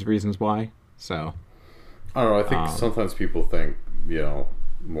any of his reasons why. So I don't know. I think sometimes people think,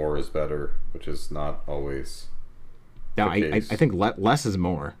 more is better, which is not always no, the I case. think less is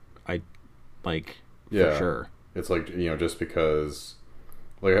more. I like, Yeah. for sure. It's like, just because,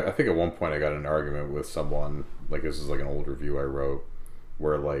 like, I think at one point I got in an argument with someone, like, this is like an old review I wrote,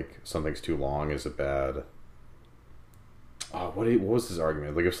 where, like, something's too long is a bad. What was his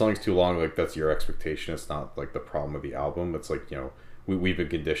argument? Like, if something's too long, like, that's your expectation. It's not, like, the problem with the album. It's like, we've been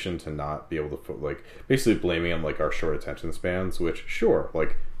conditioned to not be able to, like, basically blaming on, like, our short attention spans, which, sure,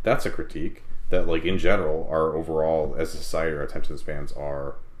 like, that's a critique. That, like, in general, our overall, as a society, our attention spans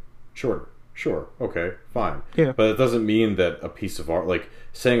are shorter. Sure, okay, fine. Yeah. But it doesn't mean that a piece of art, like,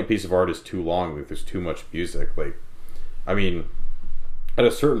 saying a piece of art is too long, like, there's too much music. Like, I mean, at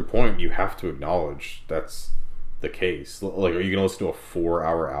a certain point, you have to acknowledge that's the case. Like, are you going to listen to a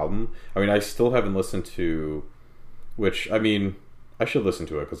 4-hour album? I mean, I still haven't listened to, which, I mean, I should listen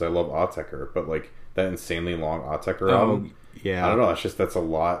to it because I love Autechre, but, like, that insanely long Autechre album, yeah. I don't know, that's a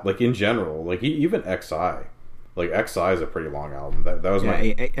lot. Like, in general, like, even XI. Like, XI is a pretty long album. That was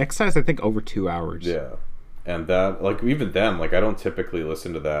my... Excise, I think, over 2 hours. Yeah. And that, like, even then, like, I don't typically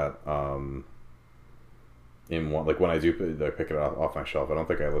listen to that, in one, like, when I do like, pick it off my shelf, I don't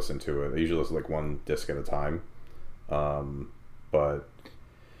think I listen to it. I usually listen, like, one disc at a time. But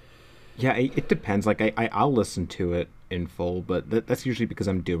yeah, it depends. Like, I'll listen to it in full, but that's usually because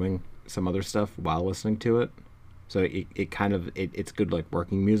I'm doing some other stuff while listening to it. So it kind of, it's good, like,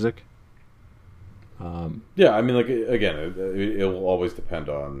 working music. Yeah, I mean, like, again, it will always depend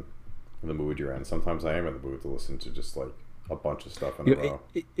on the mood you're in. Sometimes I am in the mood to listen to just, like, a bunch of stuff in a row.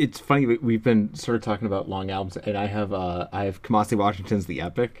 It's funny, we've been sort of talking about long albums, and I have Kamasi Washington's The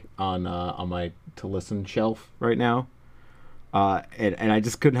Epic on my to listen shelf right now. And I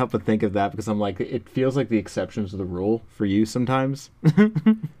just couldn't help but think of that, because I'm like, it feels like the exceptions to the rule for you sometimes. I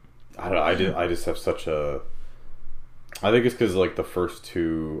don't know. I just have such a. I think it's because, like, the first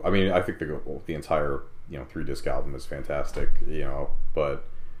two. I mean, I think the entire 3-disc album is fantastic. But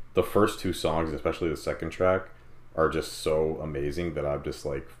the first two songs, especially the second track, are just so amazing that I'm just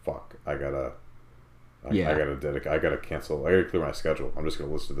like, fuck. I gotta dedicate. I gotta cancel. I gotta clear my schedule. I'm just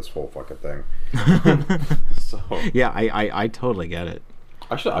gonna listen to this whole fucking thing. So yeah, I totally get it.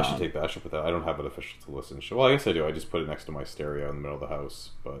 I should take that. I should put that. I don't have it official to listen. Well, I guess I do. I just put it next to my stereo in the middle of the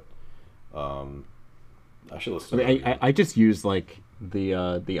house. But I should listen. I just use, like, the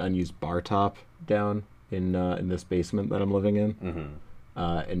unused bar top down in this basement that I'm living in,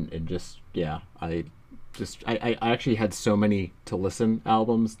 and just, yeah, I actually had so many to listen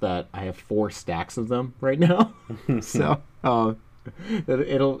albums that I have 4 stacks of them right now. So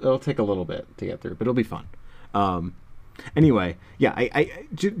it'll take a little bit to get through, but it'll be fun. Anyway, yeah,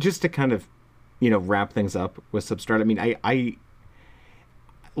 just to kind of wrap things up with Substrata. I mean, I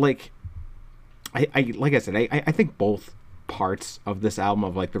like I said, I think both parts of this album,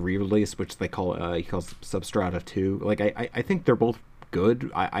 of, like, the re-release, which they call he calls Substrata 2, like, I think they're both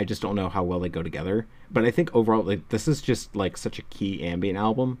good. I just don't know how well they go together. But I think overall, like, this is just, like, such a key ambient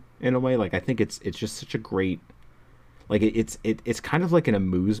album in a way. Like, I think it's just such a great, like, it's kind of like an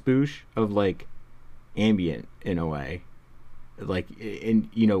amuse-bouche of, like, ambient in a way. Like, and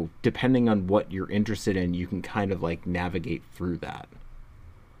depending on what you're interested in, you can kind of, like, navigate through that.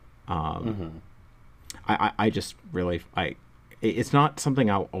 I just really, it's not something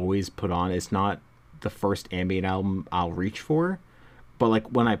I'll always put on. It's not the first ambient album I'll reach for, but, like,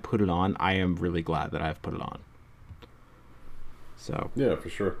 when I put it on, I am really glad that I've put it on. So yeah, for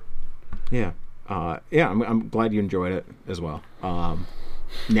sure. Yeah, I'm glad you enjoyed it as well.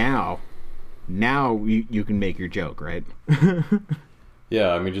 Now you can make your joke, right?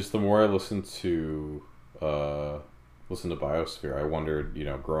 Yeah, I mean, just the more I listen to Biosphere, I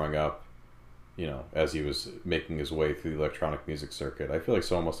wondered, growing up, as he was making his way through the electronic music circuit. I feel like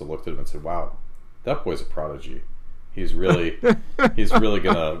someone must have looked at him and said, "Wow, that boy's a prodigy. He's really, he's really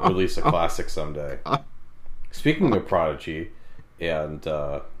gonna release a classic someday." Speaking of prodigy, and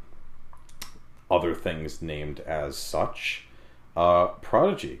other things named as such,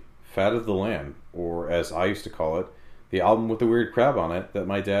 Prodigy, Fat of the Land, or as I used to call it, the album with the weird crab on it that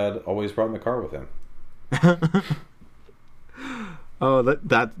my dad always brought in the car with him. Oh,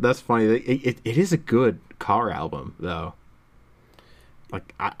 that's funny. It is a good car album though.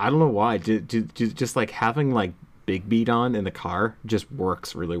 Like I don't know why. Just like having like Big Beat on in the car just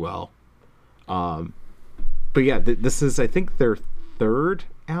works really well. But yeah, this is I think their third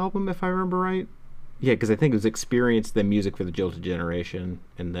album if I remember right. Yeah, because I think it was Experience, then Music for the Jilted Generation,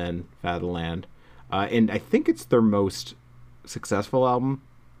 and then Fat of the Land. And I think it's their most successful album.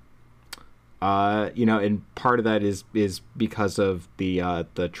 And part of that is because of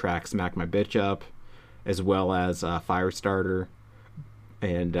the track Smack My Bitch Up, as well as Firestarter.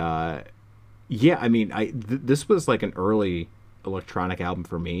 And yeah, I mean, this was like an early electronic album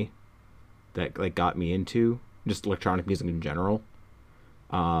for me that like got me into just electronic music in general.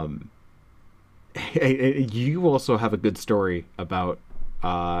 You also have a good story about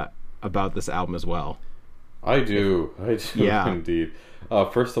this album as well. I do Yeah. Indeed.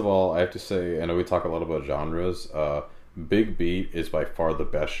 First of all, I have to say, I know we talk a lot about genres. Big Beat is by far the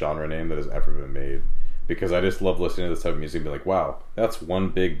best genre name that has ever been made, because I just love listening to this type of music and be like, wow, that's one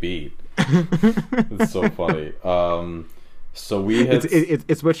big beat. It's so funny. So we had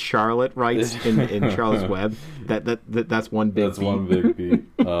it's what Charlotte writes in Charlotte's Web. That's one big. That's beat. one big beat.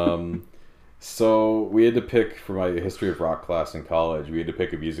 So we had to pick for my history of rock class in college. We had to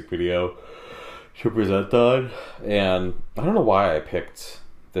pick a music video to present on, and I don't know why I picked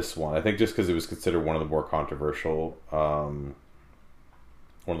this one. I think just because it was considered one of the more controversial,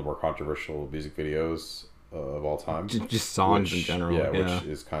 music videos of all time. Just songs in general, yeah, which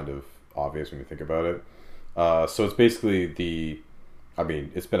is kind of obvious when you think about it. So it's basically I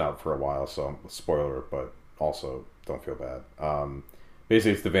mean, it's been out for a while, so spoiler, but also don't feel bad.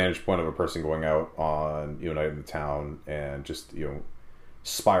 Basically, it's the vantage point of a person going out on night in the town and just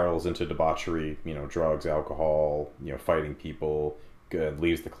spirals into debauchery, drugs, alcohol, fighting people,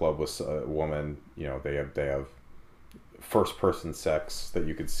 leaves the club with a woman. They have first person sex that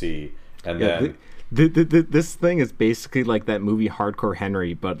you could see, and then this thing is basically like that movie Hardcore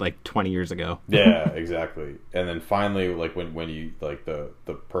Henry, but like 20 years ago. Yeah, exactly. And then finally, like when you like the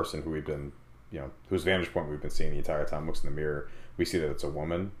person who we've been whose vantage point we've been seeing the entire time looks in the mirror, we see that it's a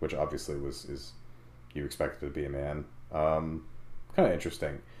woman, which obviously is you expected it to be a man. Kind of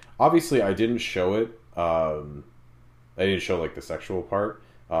interesting. Obviously, I didn't show it. I didn't show like the sexual part,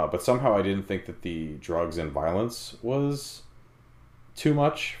 but somehow I didn't think that the drugs and violence was too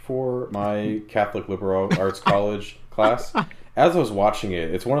much for my Catholic liberal arts college class. As I was watching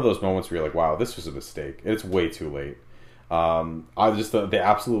it, it's one of those moments where you're like, "Wow, this was a mistake. It's way too late." I just the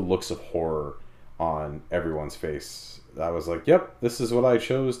absolute looks of horror on everyone's face. I was like, "Yep, this is what I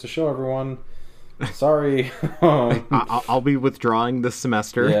chose to show everyone." Sorry. I'll be withdrawing this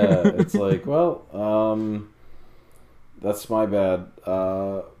semester. Yeah, it's like, well, that's my bad.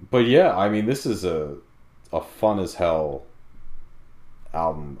 But yeah, I mean, this is a fun as hell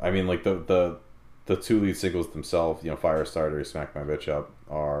album. I mean, like the two lead singles themselves, Firestarter, Smack My Bitch Up,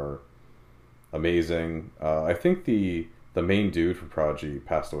 are amazing. I think the main dude from Prodigy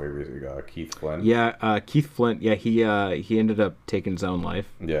passed away recently, Keith Flint. Yeah, Keith Flint. Yeah, he ended up taking his own life.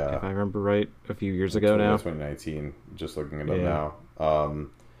 Yeah, if I remember right, a few years ago now. 2019. Just looking it up now.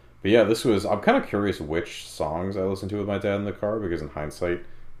 But yeah, this was. I'm kind of curious which songs I listened to with my dad in the car, because in hindsight,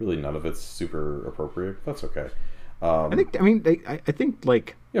 really none of it's super appropriate. That's okay. I think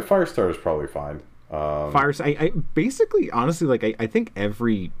like Firestarter is probably fine. I basically, honestly, like I think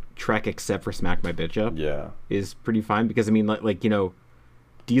every track except for Smack My Bitch Up is pretty fine, because I mean like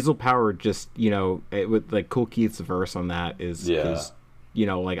Diesel Power just with like Kool Keith's verse on that is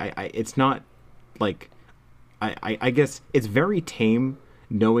like I it's not like I guess it's very tame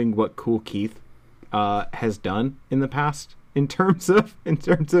knowing what Kool Keith has done in the past in terms of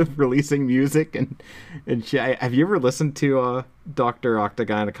releasing music and shit. Have you ever listened to Dr.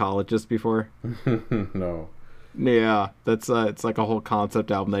 Octogynecologist before? No. Yeah, that's it's like a whole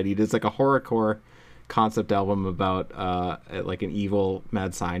concept album that he did. It's like a horrorcore concept album about like an evil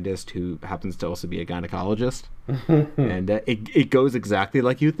mad scientist who happens to also be a gynecologist, and it goes exactly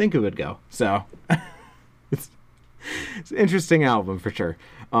like you'd think it would go. So it's an interesting album for sure.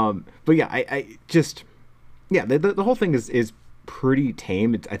 But yeah, I just the whole thing is pretty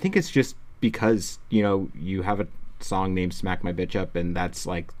tame. I think it's just because you have a song named Smack My Bitch Up, and that's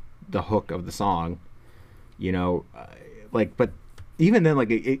like the hook of the song, you know, like, but even then, like,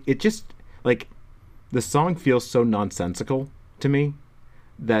 it just, like, the song feels so nonsensical to me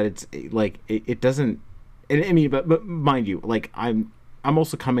that it's like it doesn't. And I mean, but mind you, like, I'm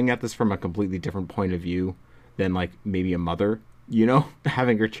also coming at this from a completely different point of view than like maybe a mother, you know,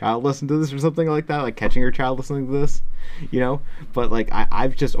 having her child listen to this or something like that, like catching her child listening to this, you know. But like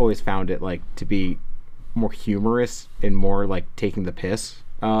I've just always found it like to be more humorous and more like taking the piss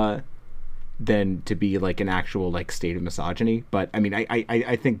than to be like an actual like state of misogyny. But I mean,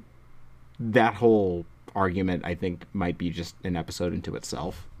 I think that whole argument I think might be just an episode into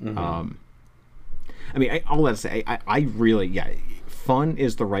itself. Mm-hmm. I mean, all that to say, I really, yeah, fun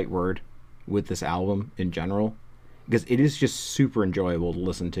is the right word with this album in general, because it is just super enjoyable to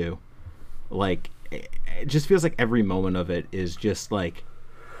listen to. Like, it just feels like every moment of it is just like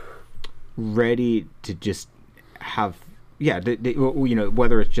ready to just have, yeah, you know,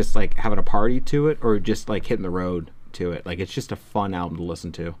 whether it's just like having a party to it or just like hitting the road to it. Like, it's just a fun album to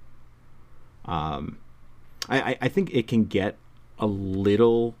listen to. I think it can get a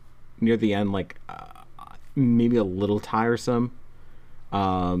little near the end, like maybe a little tiresome.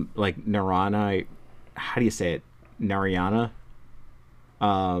 Like Narana, how do you say it? Narayana,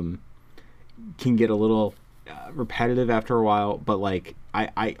 can get a little repetitive after a while, but like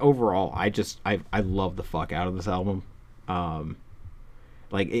I overall I love the fuck out of this album.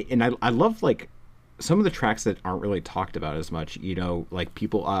 Like, and I love like some of the tracks that aren't really talked about as much, you know, like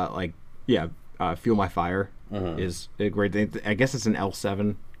people like, yeah, Fuel My Fire is a great thing. I guess it's an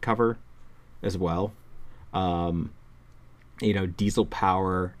L7 cover as well. You know, Diesel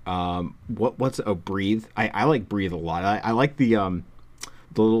Power. What's Breathe? I like Breathe a lot. I like the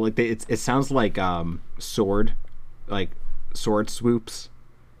little, like, it sounds like sword swoops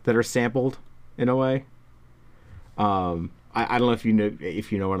that are sampled in a way. I don't know if you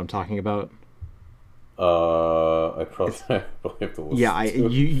know what I'm talking about. I probably have to listen. Yeah,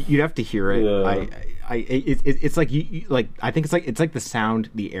 you'd have to hear it. Yeah. It's like you like, I think it's like the sound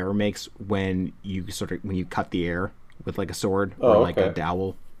the air makes when you cut the air with like a sword or like a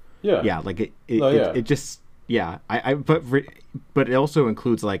dowel. Yeah, like it just, yeah. But it also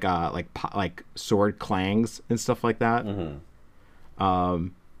includes like sword clangs and stuff like that.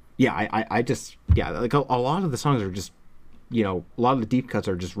 Yeah, I just, yeah, like a lot of the songs are just, you know, a lot of the deep cuts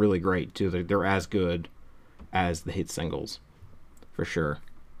are just really great too. They're as good as the hit singles, for sure.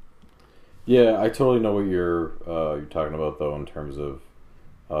 Yeah, I totally know what you're talking about though, in terms of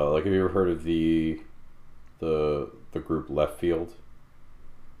like, have you ever heard of the group Left Field?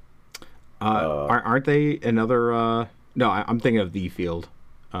 Aren't they another? No, I'm thinking of The Field.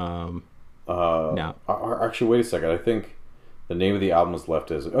 No, actually, wait a second. I think the name of the album is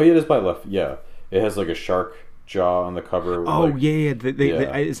Left Is. Oh yeah, it is by Left. Yeah, it has like a shark jaw on the cover. Oh, like, yeah.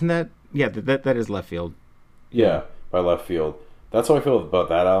 Isn't that? Yeah, that is Left Field. Yeah, by Left Field. That's how I feel about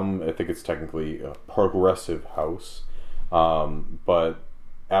that album. I think it's technically a progressive house, but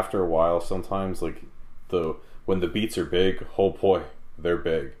after a while, sometimes like when the beats are big, oh boy, they're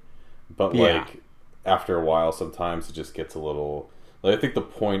big. But like after a while, sometimes it just gets a little. Like, I think the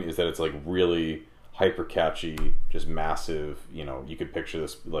point is that it's like really hyper catchy, just massive. You know, you could picture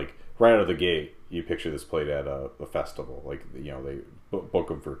this like right out of the gate. You picture this played at a festival, like, you know, they book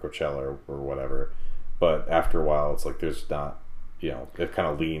them for Coachella or whatever. But after a while, it's like there's not, you know, it kind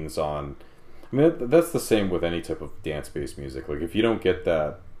of leans on. I mean, that's the same with any type of dance-based music. Like, if you don't get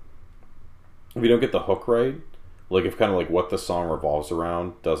the hook right, like if kind of like what the song revolves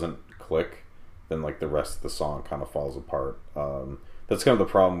around doesn't click, then like the rest of the song kind of falls apart. That's kind of the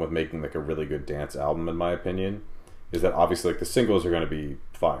problem with making like a really good dance album, in my opinion, is that obviously like the singles are going to be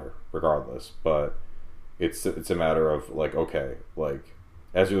fire regardless, but it's a matter of like, okay, like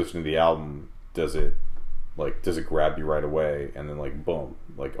as you're listening to the album, does it grab you right away, and then like boom,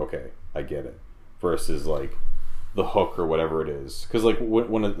 like, okay, I get it, versus like the hook or whatever it is, because like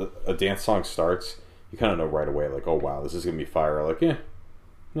when a dance song starts, you kind of know right away, like, oh wow, this is gonna be fire. Like, yeah.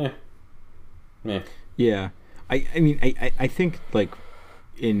 I mean, I think like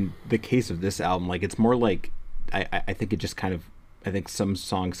in the case of this album, like it's more like I think it just kind of, I think some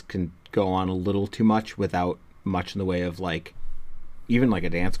songs can go on a little too much without much in the way of like even like a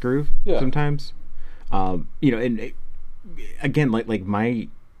dance groove sometimes. You know, and again, like my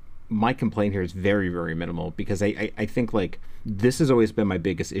complaint here is very, very minimal, because I think like this has always been my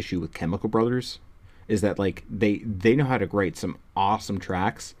biggest issue with Chemical Brothers, is that like they know how to write some awesome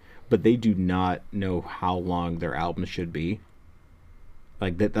tracks, but they do not know how long their albums should be.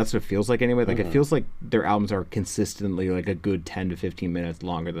 Like that's what it feels like anyway. Like it feels like their albums are consistently like a good 10 to 15 minutes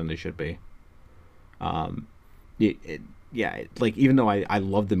longer than they should be. yeah, like even though I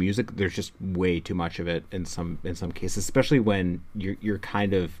love the music, there's just way too much of it in some cases, especially when you're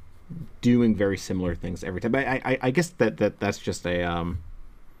kind of doing very similar things every time. But I guess that's just a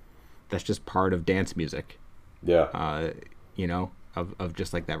that's just part of dance music. Yeah. You know, of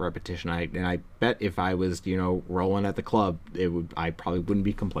just like that repetition. I bet if I was, you know, rolling at the club, I probably wouldn't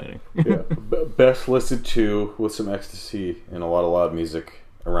be complaining. Yeah. Best listened to with some ecstasy and a lot of loud music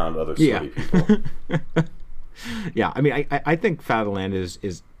around other sweaty people. Yeah, I mean, I think Fat of the Land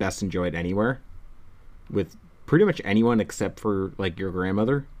is best enjoyed anywhere, with pretty much anyone except for like your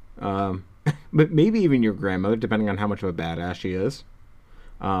grandmother, but maybe even your grandmother, depending on how much of a badass she is.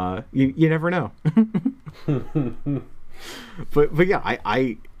 You never know. but yeah,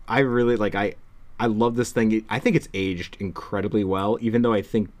 I really like I love this thing. I think it's aged incredibly well, even though I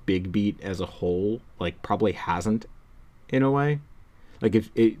think Big Beat as a whole like probably hasn't, in a way. Like if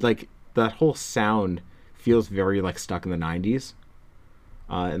it like that whole sound feels very like stuck in the 90s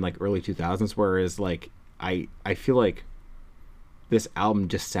and like early 2000s, whereas like I feel like this album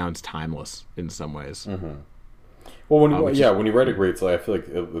just sounds timeless in some ways. Mm-hmm. Well, when you write a great song, I feel like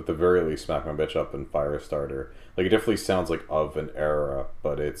at the very least, Smack My Bitch Up and Firestarter, like it definitely sounds like of an era,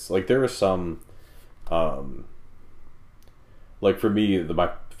 but it's like there are some, like for me,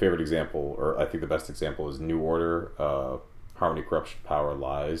 my favorite example, or I think the best example, is New Order, Harmony Corruption Power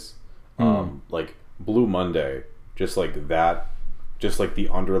Lies, like Blue Monday, just like that, just like the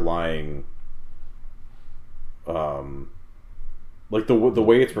underlying, like the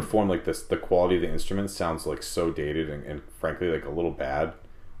way it's performed, like this, the quality of the instruments sounds like so dated and frankly like a little bad,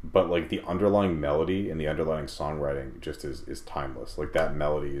 but like the underlying melody and the underlying songwriting just is timeless. Like that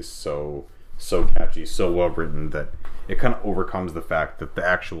melody is so catchy, so well written that it kind of overcomes the fact that the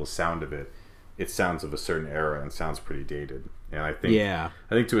actual sound of it sounds of a certain era and sounds pretty dated. And I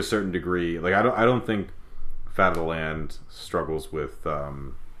think to a certain degree, like I don't think Fat of the Land struggles with. I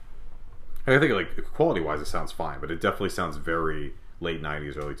think like quality wise, it sounds fine, but it definitely sounds very late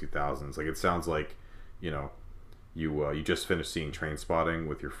 '90s, early 2000s. Like it sounds like, you know, you just finished seeing Trainspotting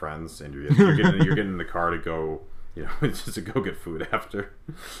with your friends, and you're getting in the car to go, you know, just to go get food after.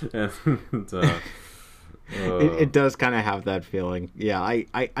 And it does kind of have that feeling. Yeah, I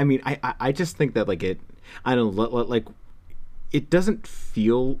mean I just think that like I don't know, like it doesn't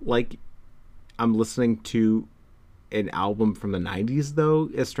feel like I'm listening to an album from the 90s though,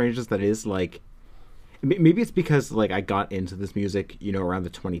 as strange as that is. Like maybe it's because like I got into this music, you know, around the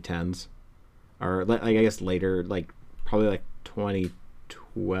 2010s, or like I guess later, like probably like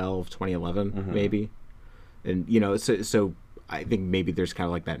 2012 2011 maybe. And you know, so I think maybe there's kind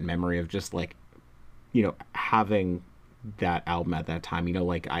of like that memory of just like, you know, having that album at that time. You know,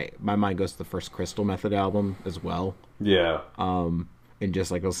 like my mind goes to the first Crystal Method album as well. Yeah. And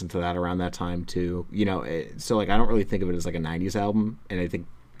just like listen to that around that time too, you know. So like I don't really think of it as like a 90s album, and I think,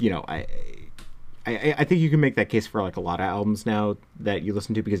 you know, I think you can make that case for like a lot of albums now that you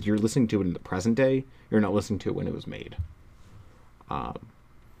listen to, because you're listening to it in the present day, you're not listening to it when it was made.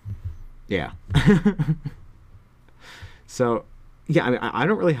 Yeah. So yeah, I mean I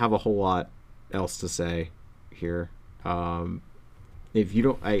don't really have a whole lot else to say here. If you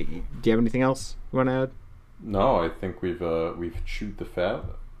don't, do you have anything else you want to add? No, I think we've chewed the fat.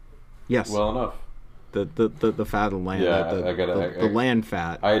 Yes. Well enough. The fat of the land. Yeah, the land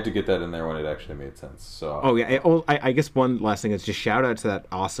fat. I had to get that in there when it actually made sense. So. Oh yeah. I guess one last thing is just shout out to that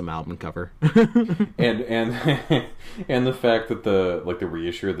awesome album cover. and and the fact that the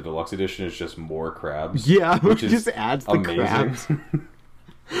reissue, the deluxe edition, is just more crabs. Yeah, which just adds the amazing. crabs.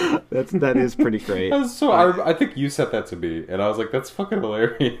 That is pretty great. So I think you said that to me, and I was like, "That's fucking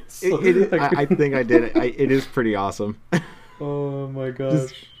hilarious." I think I did. It is pretty awesome. Oh my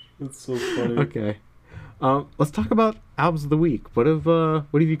gosh, it's so funny. Okay, let's talk about albums of the week. What have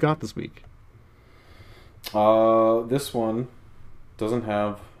you got this week? This one doesn't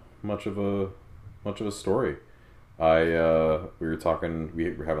have much of a story. We were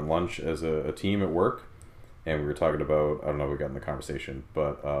having lunch as a team at work. And we were talking about, I don't know if we got in the conversation,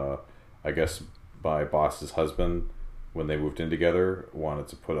 but I guess my boss's husband, when they moved in together, wanted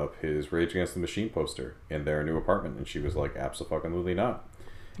to put up his Rage Against the Machine poster in their new apartment. And she was like, absolutely not.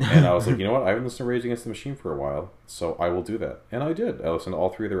 And I was like, you know what? I haven't listened to Rage Against the Machine for a while, so I will do that. And I did. I listened to all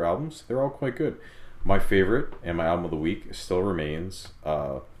 3 of their albums. They're all quite good. My favorite and my album of the week still remains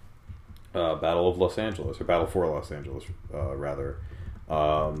Battle of Los Angeles, or Battle for Los Angeles, rather.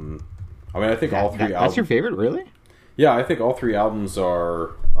 I mean, I think all 3 albums... That's your favorite, really? Yeah, I think all 3 albums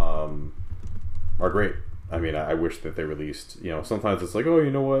are great. I mean, I wish that they released... You know, sometimes it's like, oh, you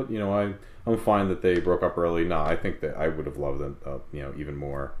know what? You know, I'm fine that they broke up early. No, I think that I would have loved them, you know, even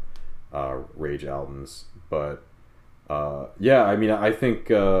more Rage albums. But Yeah, I mean, I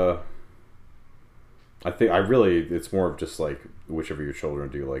really, it's more of just like whichever your children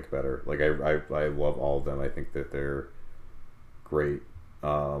do you like better. Like I love all of them. I think that they're great.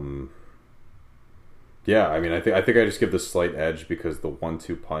 Yeah, I mean, I think I just give the slight edge because the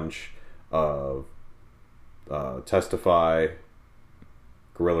 1-2 punch of Testify,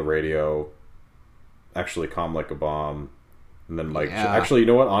 Guerrilla Radio, actually Calm Like a Bomb, and then Mike. Yeah. Actually, you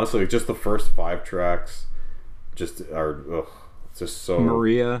know what? Honestly, just the first 5 tracks just are just so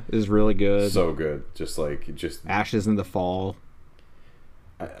Maria is really good. so good. Just Ashes in the Fall.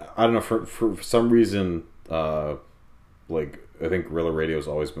 I don't know, for some reason, like I think Guerrilla Radio has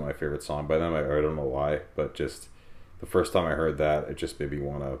always been my favorite song by them. I don't know why, but just the first time I heard that, it just made me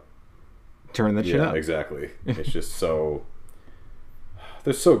want to Turn that shit up. exactly. It's just so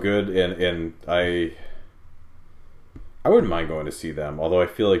they're so good, and I wouldn't mind going to see them. Although I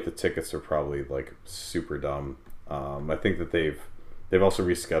feel like the tickets are probably like super dumb. I think that they've also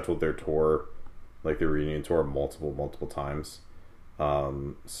rescheduled their tour, like their reunion tour, multiple times.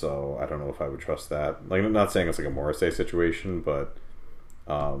 So I don't know if I would trust that. Like, I'm not saying it's like a Morrissey situation, but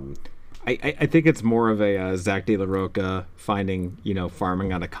I think it's more of a Zach De La Rocha finding,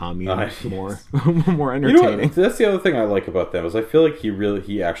 farming on a commune more more you know entertaining. what? That's the other thing I like about them is I feel like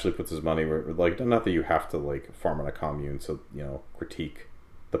he actually puts his money where, like, not that you have to like farm on a commune, so critique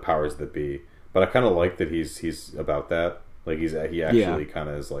the powers that be. But I kind of like that he's about that. Like he actually kind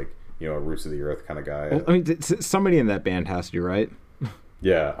of is like a roots of the earth kind of guy. Well, I mean, somebody in that band has to, right?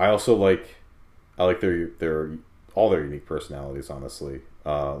 Yeah, I also like their all their unique personalities. Honestly,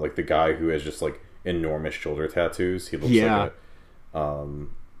 like the guy who has just like enormous shoulder tattoos. He looks like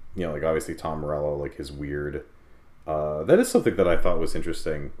like obviously Tom Morello, like his weird. That is something that I thought was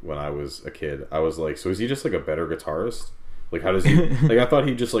interesting when I was a kid. I was like, so is he just like a better guitarist? Like, how does he? Like, I thought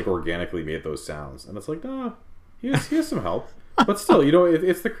he just like organically made those sounds, and it's like, nah, he has some help, but still,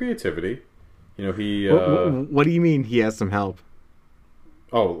 it's the creativity. He. What do you mean he has some help?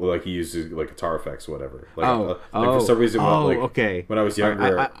 Oh, like he uses like guitar effects, or whatever. Like, for some reason, okay. When I was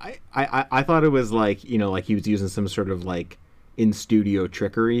younger, I thought it was like like he was using some sort of like in studio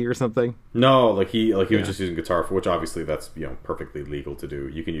trickery or something. No, like he was just using guitar, for which obviously that's perfectly legal to do.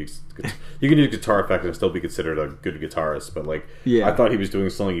 You can use guitar effects and still be considered a good guitarist. But like, I thought he was doing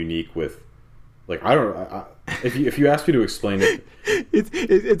something unique with, like, I don't know. If you ask me to explain it,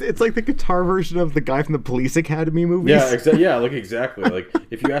 it's like the guitar version of the guy from the Police Academy movies. Yeah, like exactly. Like,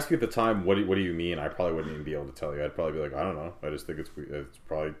 if you ask me at the time, what do you mean? I probably wouldn't even be able to tell you. I'd probably be like, I don't know. I just think it's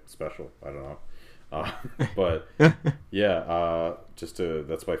probably special. I don't know. But yeah,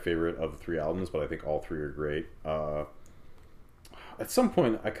 that's my favorite of the 3 albums. But I think all 3 are great. At some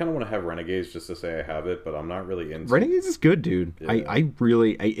point, I kind of want to have Renegades just to say I have it, but I'm not really into. Renegades is good, dude. Yeah. I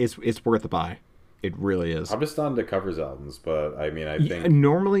really, it's worth a buy. It really is. I'm just on to covers albums, but I mean, I think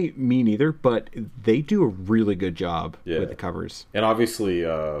normally me neither, but they do a really good job with the covers. And obviously,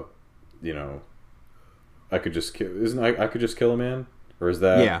 I could just kill. I could just kill a man, or is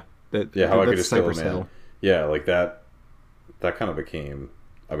that how I could just Cypress kill a man? Hill. Yeah, like that. That kind of became.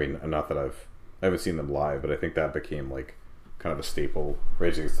 I mean, not that I haven't seen them live, but I think that became like kind of a staple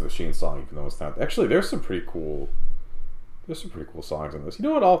Rage Against the Machine song, even though it's not. Actually, there's some pretty cool songs in this. You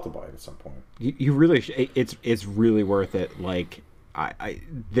know what? I'll have to buy it at some point. You really it's really worth it. Like I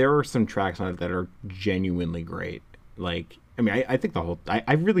there are some tracks on it that are genuinely great. Like, I mean, I think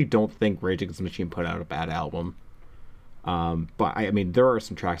I really don't think Rage Against the Machine put out a bad album. But I mean, there are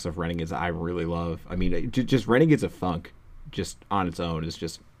some tracks of Renegades that I really love. I mean, just Renegades of Funk, just on its own, is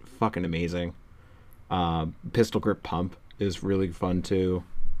just fucking amazing. Pistol Grip Pump is really fun too.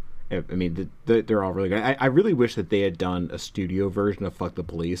 I mean, they're all really good. I really wish that they had done a studio version of Fuck the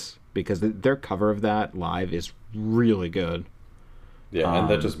Police, because their cover of that live is really good. Yeah, and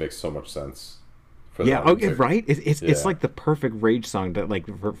that just makes so much sense. For yeah, them right? It's like the perfect Rage song that like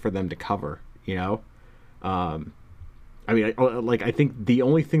for them to cover, I mean, I think the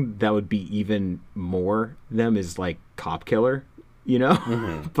only thing that would be even more them is like Cop Killer,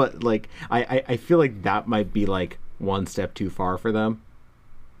 Mm-hmm. But like I feel like that might be like one step too far for them.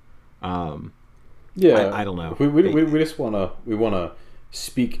 Yeah, I don't know. We just wanna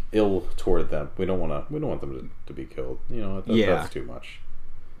speak ill toward them. We don't want them to be killed. That's too much.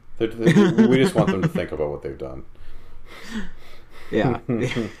 We just want them to think about what they've done. Yeah,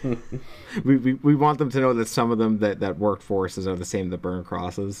 we want them to know that some of them that work forces are the same that burn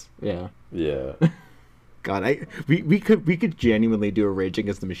crosses. Yeah. God, we could genuinely do a Rage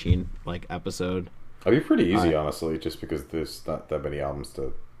Against the Machine like episode. It'd be pretty easy, honestly, just because there's not that many albums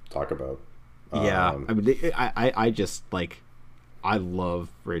to talk about. Yeah, I mean, I just like, I love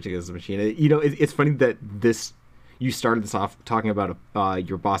Rage Against the Machine. It's funny that this, you started this off talking about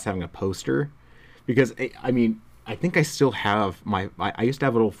your boss having a poster, because I mean, I think I still have I used to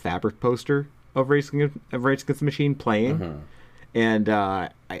have a little fabric poster of Rage Against the Machine playing, and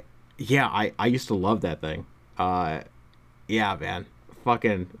I used to love that thing. Yeah, man,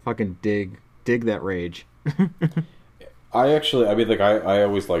 fucking dig that Rage. I mean, like, I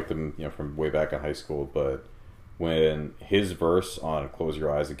always liked them, from way back in high school, but when his verse on Close Your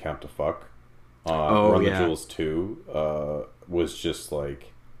Eyes and Count to Fuck on Run the Jewels 2 was just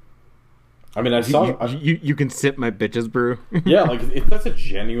like, I mean, you can sip my bitches brew. Yeah, like, that's a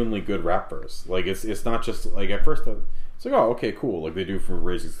genuinely good rap verse. Like, it's not just, like, at first, it's like, oh, okay, cool. Like, they do from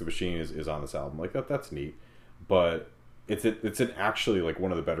Rage Against the Machine is on this album. Like, that's neat. But it's actually, like,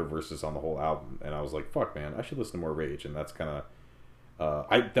 one of the better verses on the whole album. And I was like, fuck, man, I should listen to more Rage. And that's kind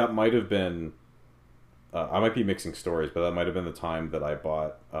of, that might have been, I might be mixing stories, but that might have been the time that I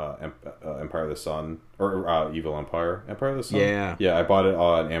bought Empire of the Sun, or Evil Empire of the Sun. Yeah, I bought it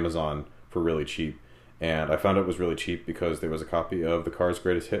on Amazon for really cheap, and I found it was really cheap because there was a copy of the Cars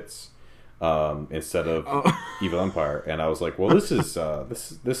Greatest Hits instead of Evil Empire, and I was like, well, this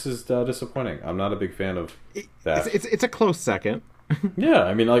is disappointing. I'm not a big fan of that. It's a close second. Yeah,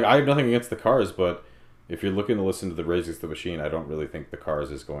 I mean, like, I have nothing against the Cars, but if you're looking to listen to the Rage Against the Machine, I don't really think the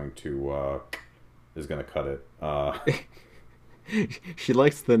Cars is going to cut it. She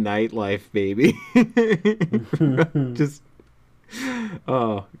likes the nightlife, baby. Just,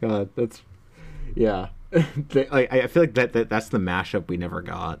 oh god, that's, yeah. I feel like that's the mashup we never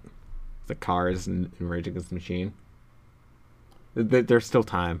got. The Cars and Rage Against the Machine. There's still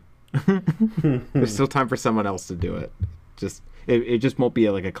time. There's still time for someone else to do it. It just won't be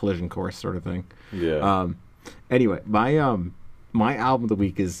like a collision course sort of thing. Yeah. Anyway, my album of the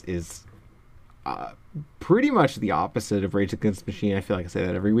week is pretty much the opposite of Rage Against the Machine. I feel like I say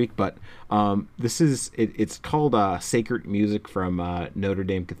that every week, but this is it's called Sacred Music from Notre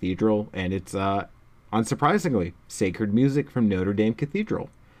Dame Cathedral, and it's unsurprisingly Sacred Music from Notre Dame Cathedral.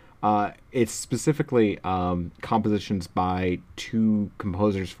 It's specifically compositions by two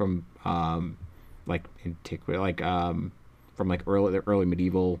composers from like antiquity, like from like the early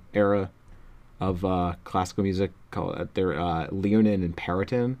medieval era of classical music, called they're Leonin and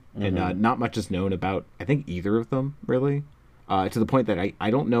Periton, and not much is known about, I think, either of them really, to the point that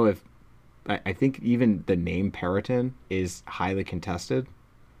I don't know if I think even the name Periton is highly contested,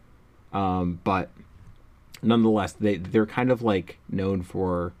 but nonetheless they're kind of like known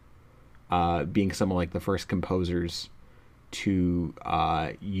for being some of like the first composers to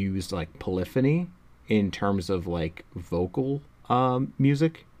use like polyphony in terms of like vocal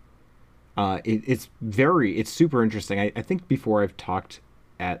music. It's super interesting. I think before I've talked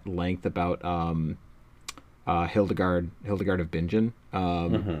at length about Hildegard of Bingen,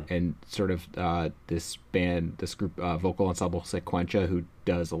 and sort of this group, vocal ensemble Sequentia, who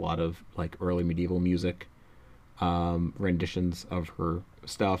does a lot of like early medieval music renditions of her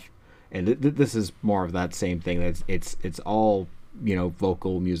stuff. And this is more of that same thing. It's all,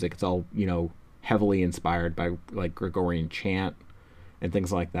 vocal music. It's all, heavily inspired by like Gregorian chant and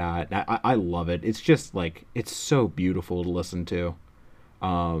things like that. I love it. It's just like, it's so beautiful to listen to.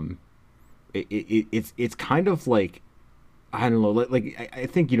 It's kind of like, I don't know, like I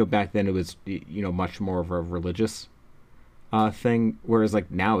think, back then it was, much more of a religious thing, whereas like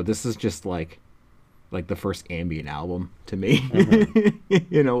now this is just like the first ambient album to me.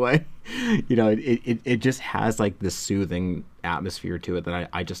 In a way. It just has like this soothing atmosphere to it that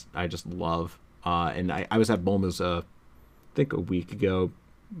I just love. And I was at Bulma's I think a week ago,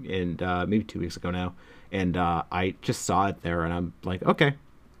 and maybe 2 weeks ago now, and I just saw it there, and I'm like, okay,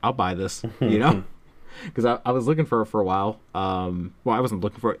 I'll buy this, because I was looking for it for a while. Well, I wasn't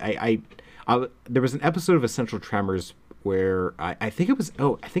looking for it. I there was an episode of Essential Tremors where I think it was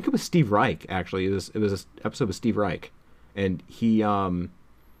Steve Reich, actually. It was an episode with Steve Reich, and he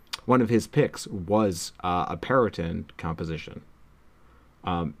one of his picks was a Periton composition.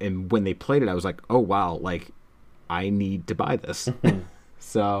 And when they played it, I was like, oh wow, like I need to buy this.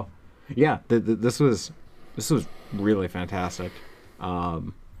 So yeah, this was really fantastic.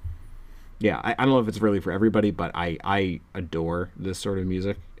 Yeah, I don't know if it's really for everybody, but I adore this sort of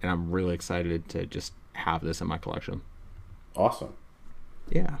music, and I'm really excited to just have this in my collection. Awesome.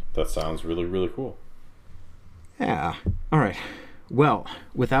 Yeah. That sounds really, really cool. Yeah. All right. Well,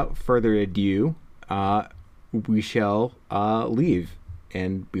 without further ado, we shall leave,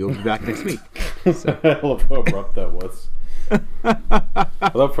 and we will be back next week. So. I love how abrupt that was.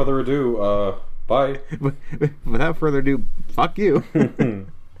 Without further ado, bye. Without further ado, fuck you.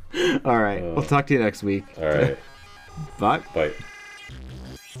 All right. We'll talk to you next week. All right. Bye. Bye.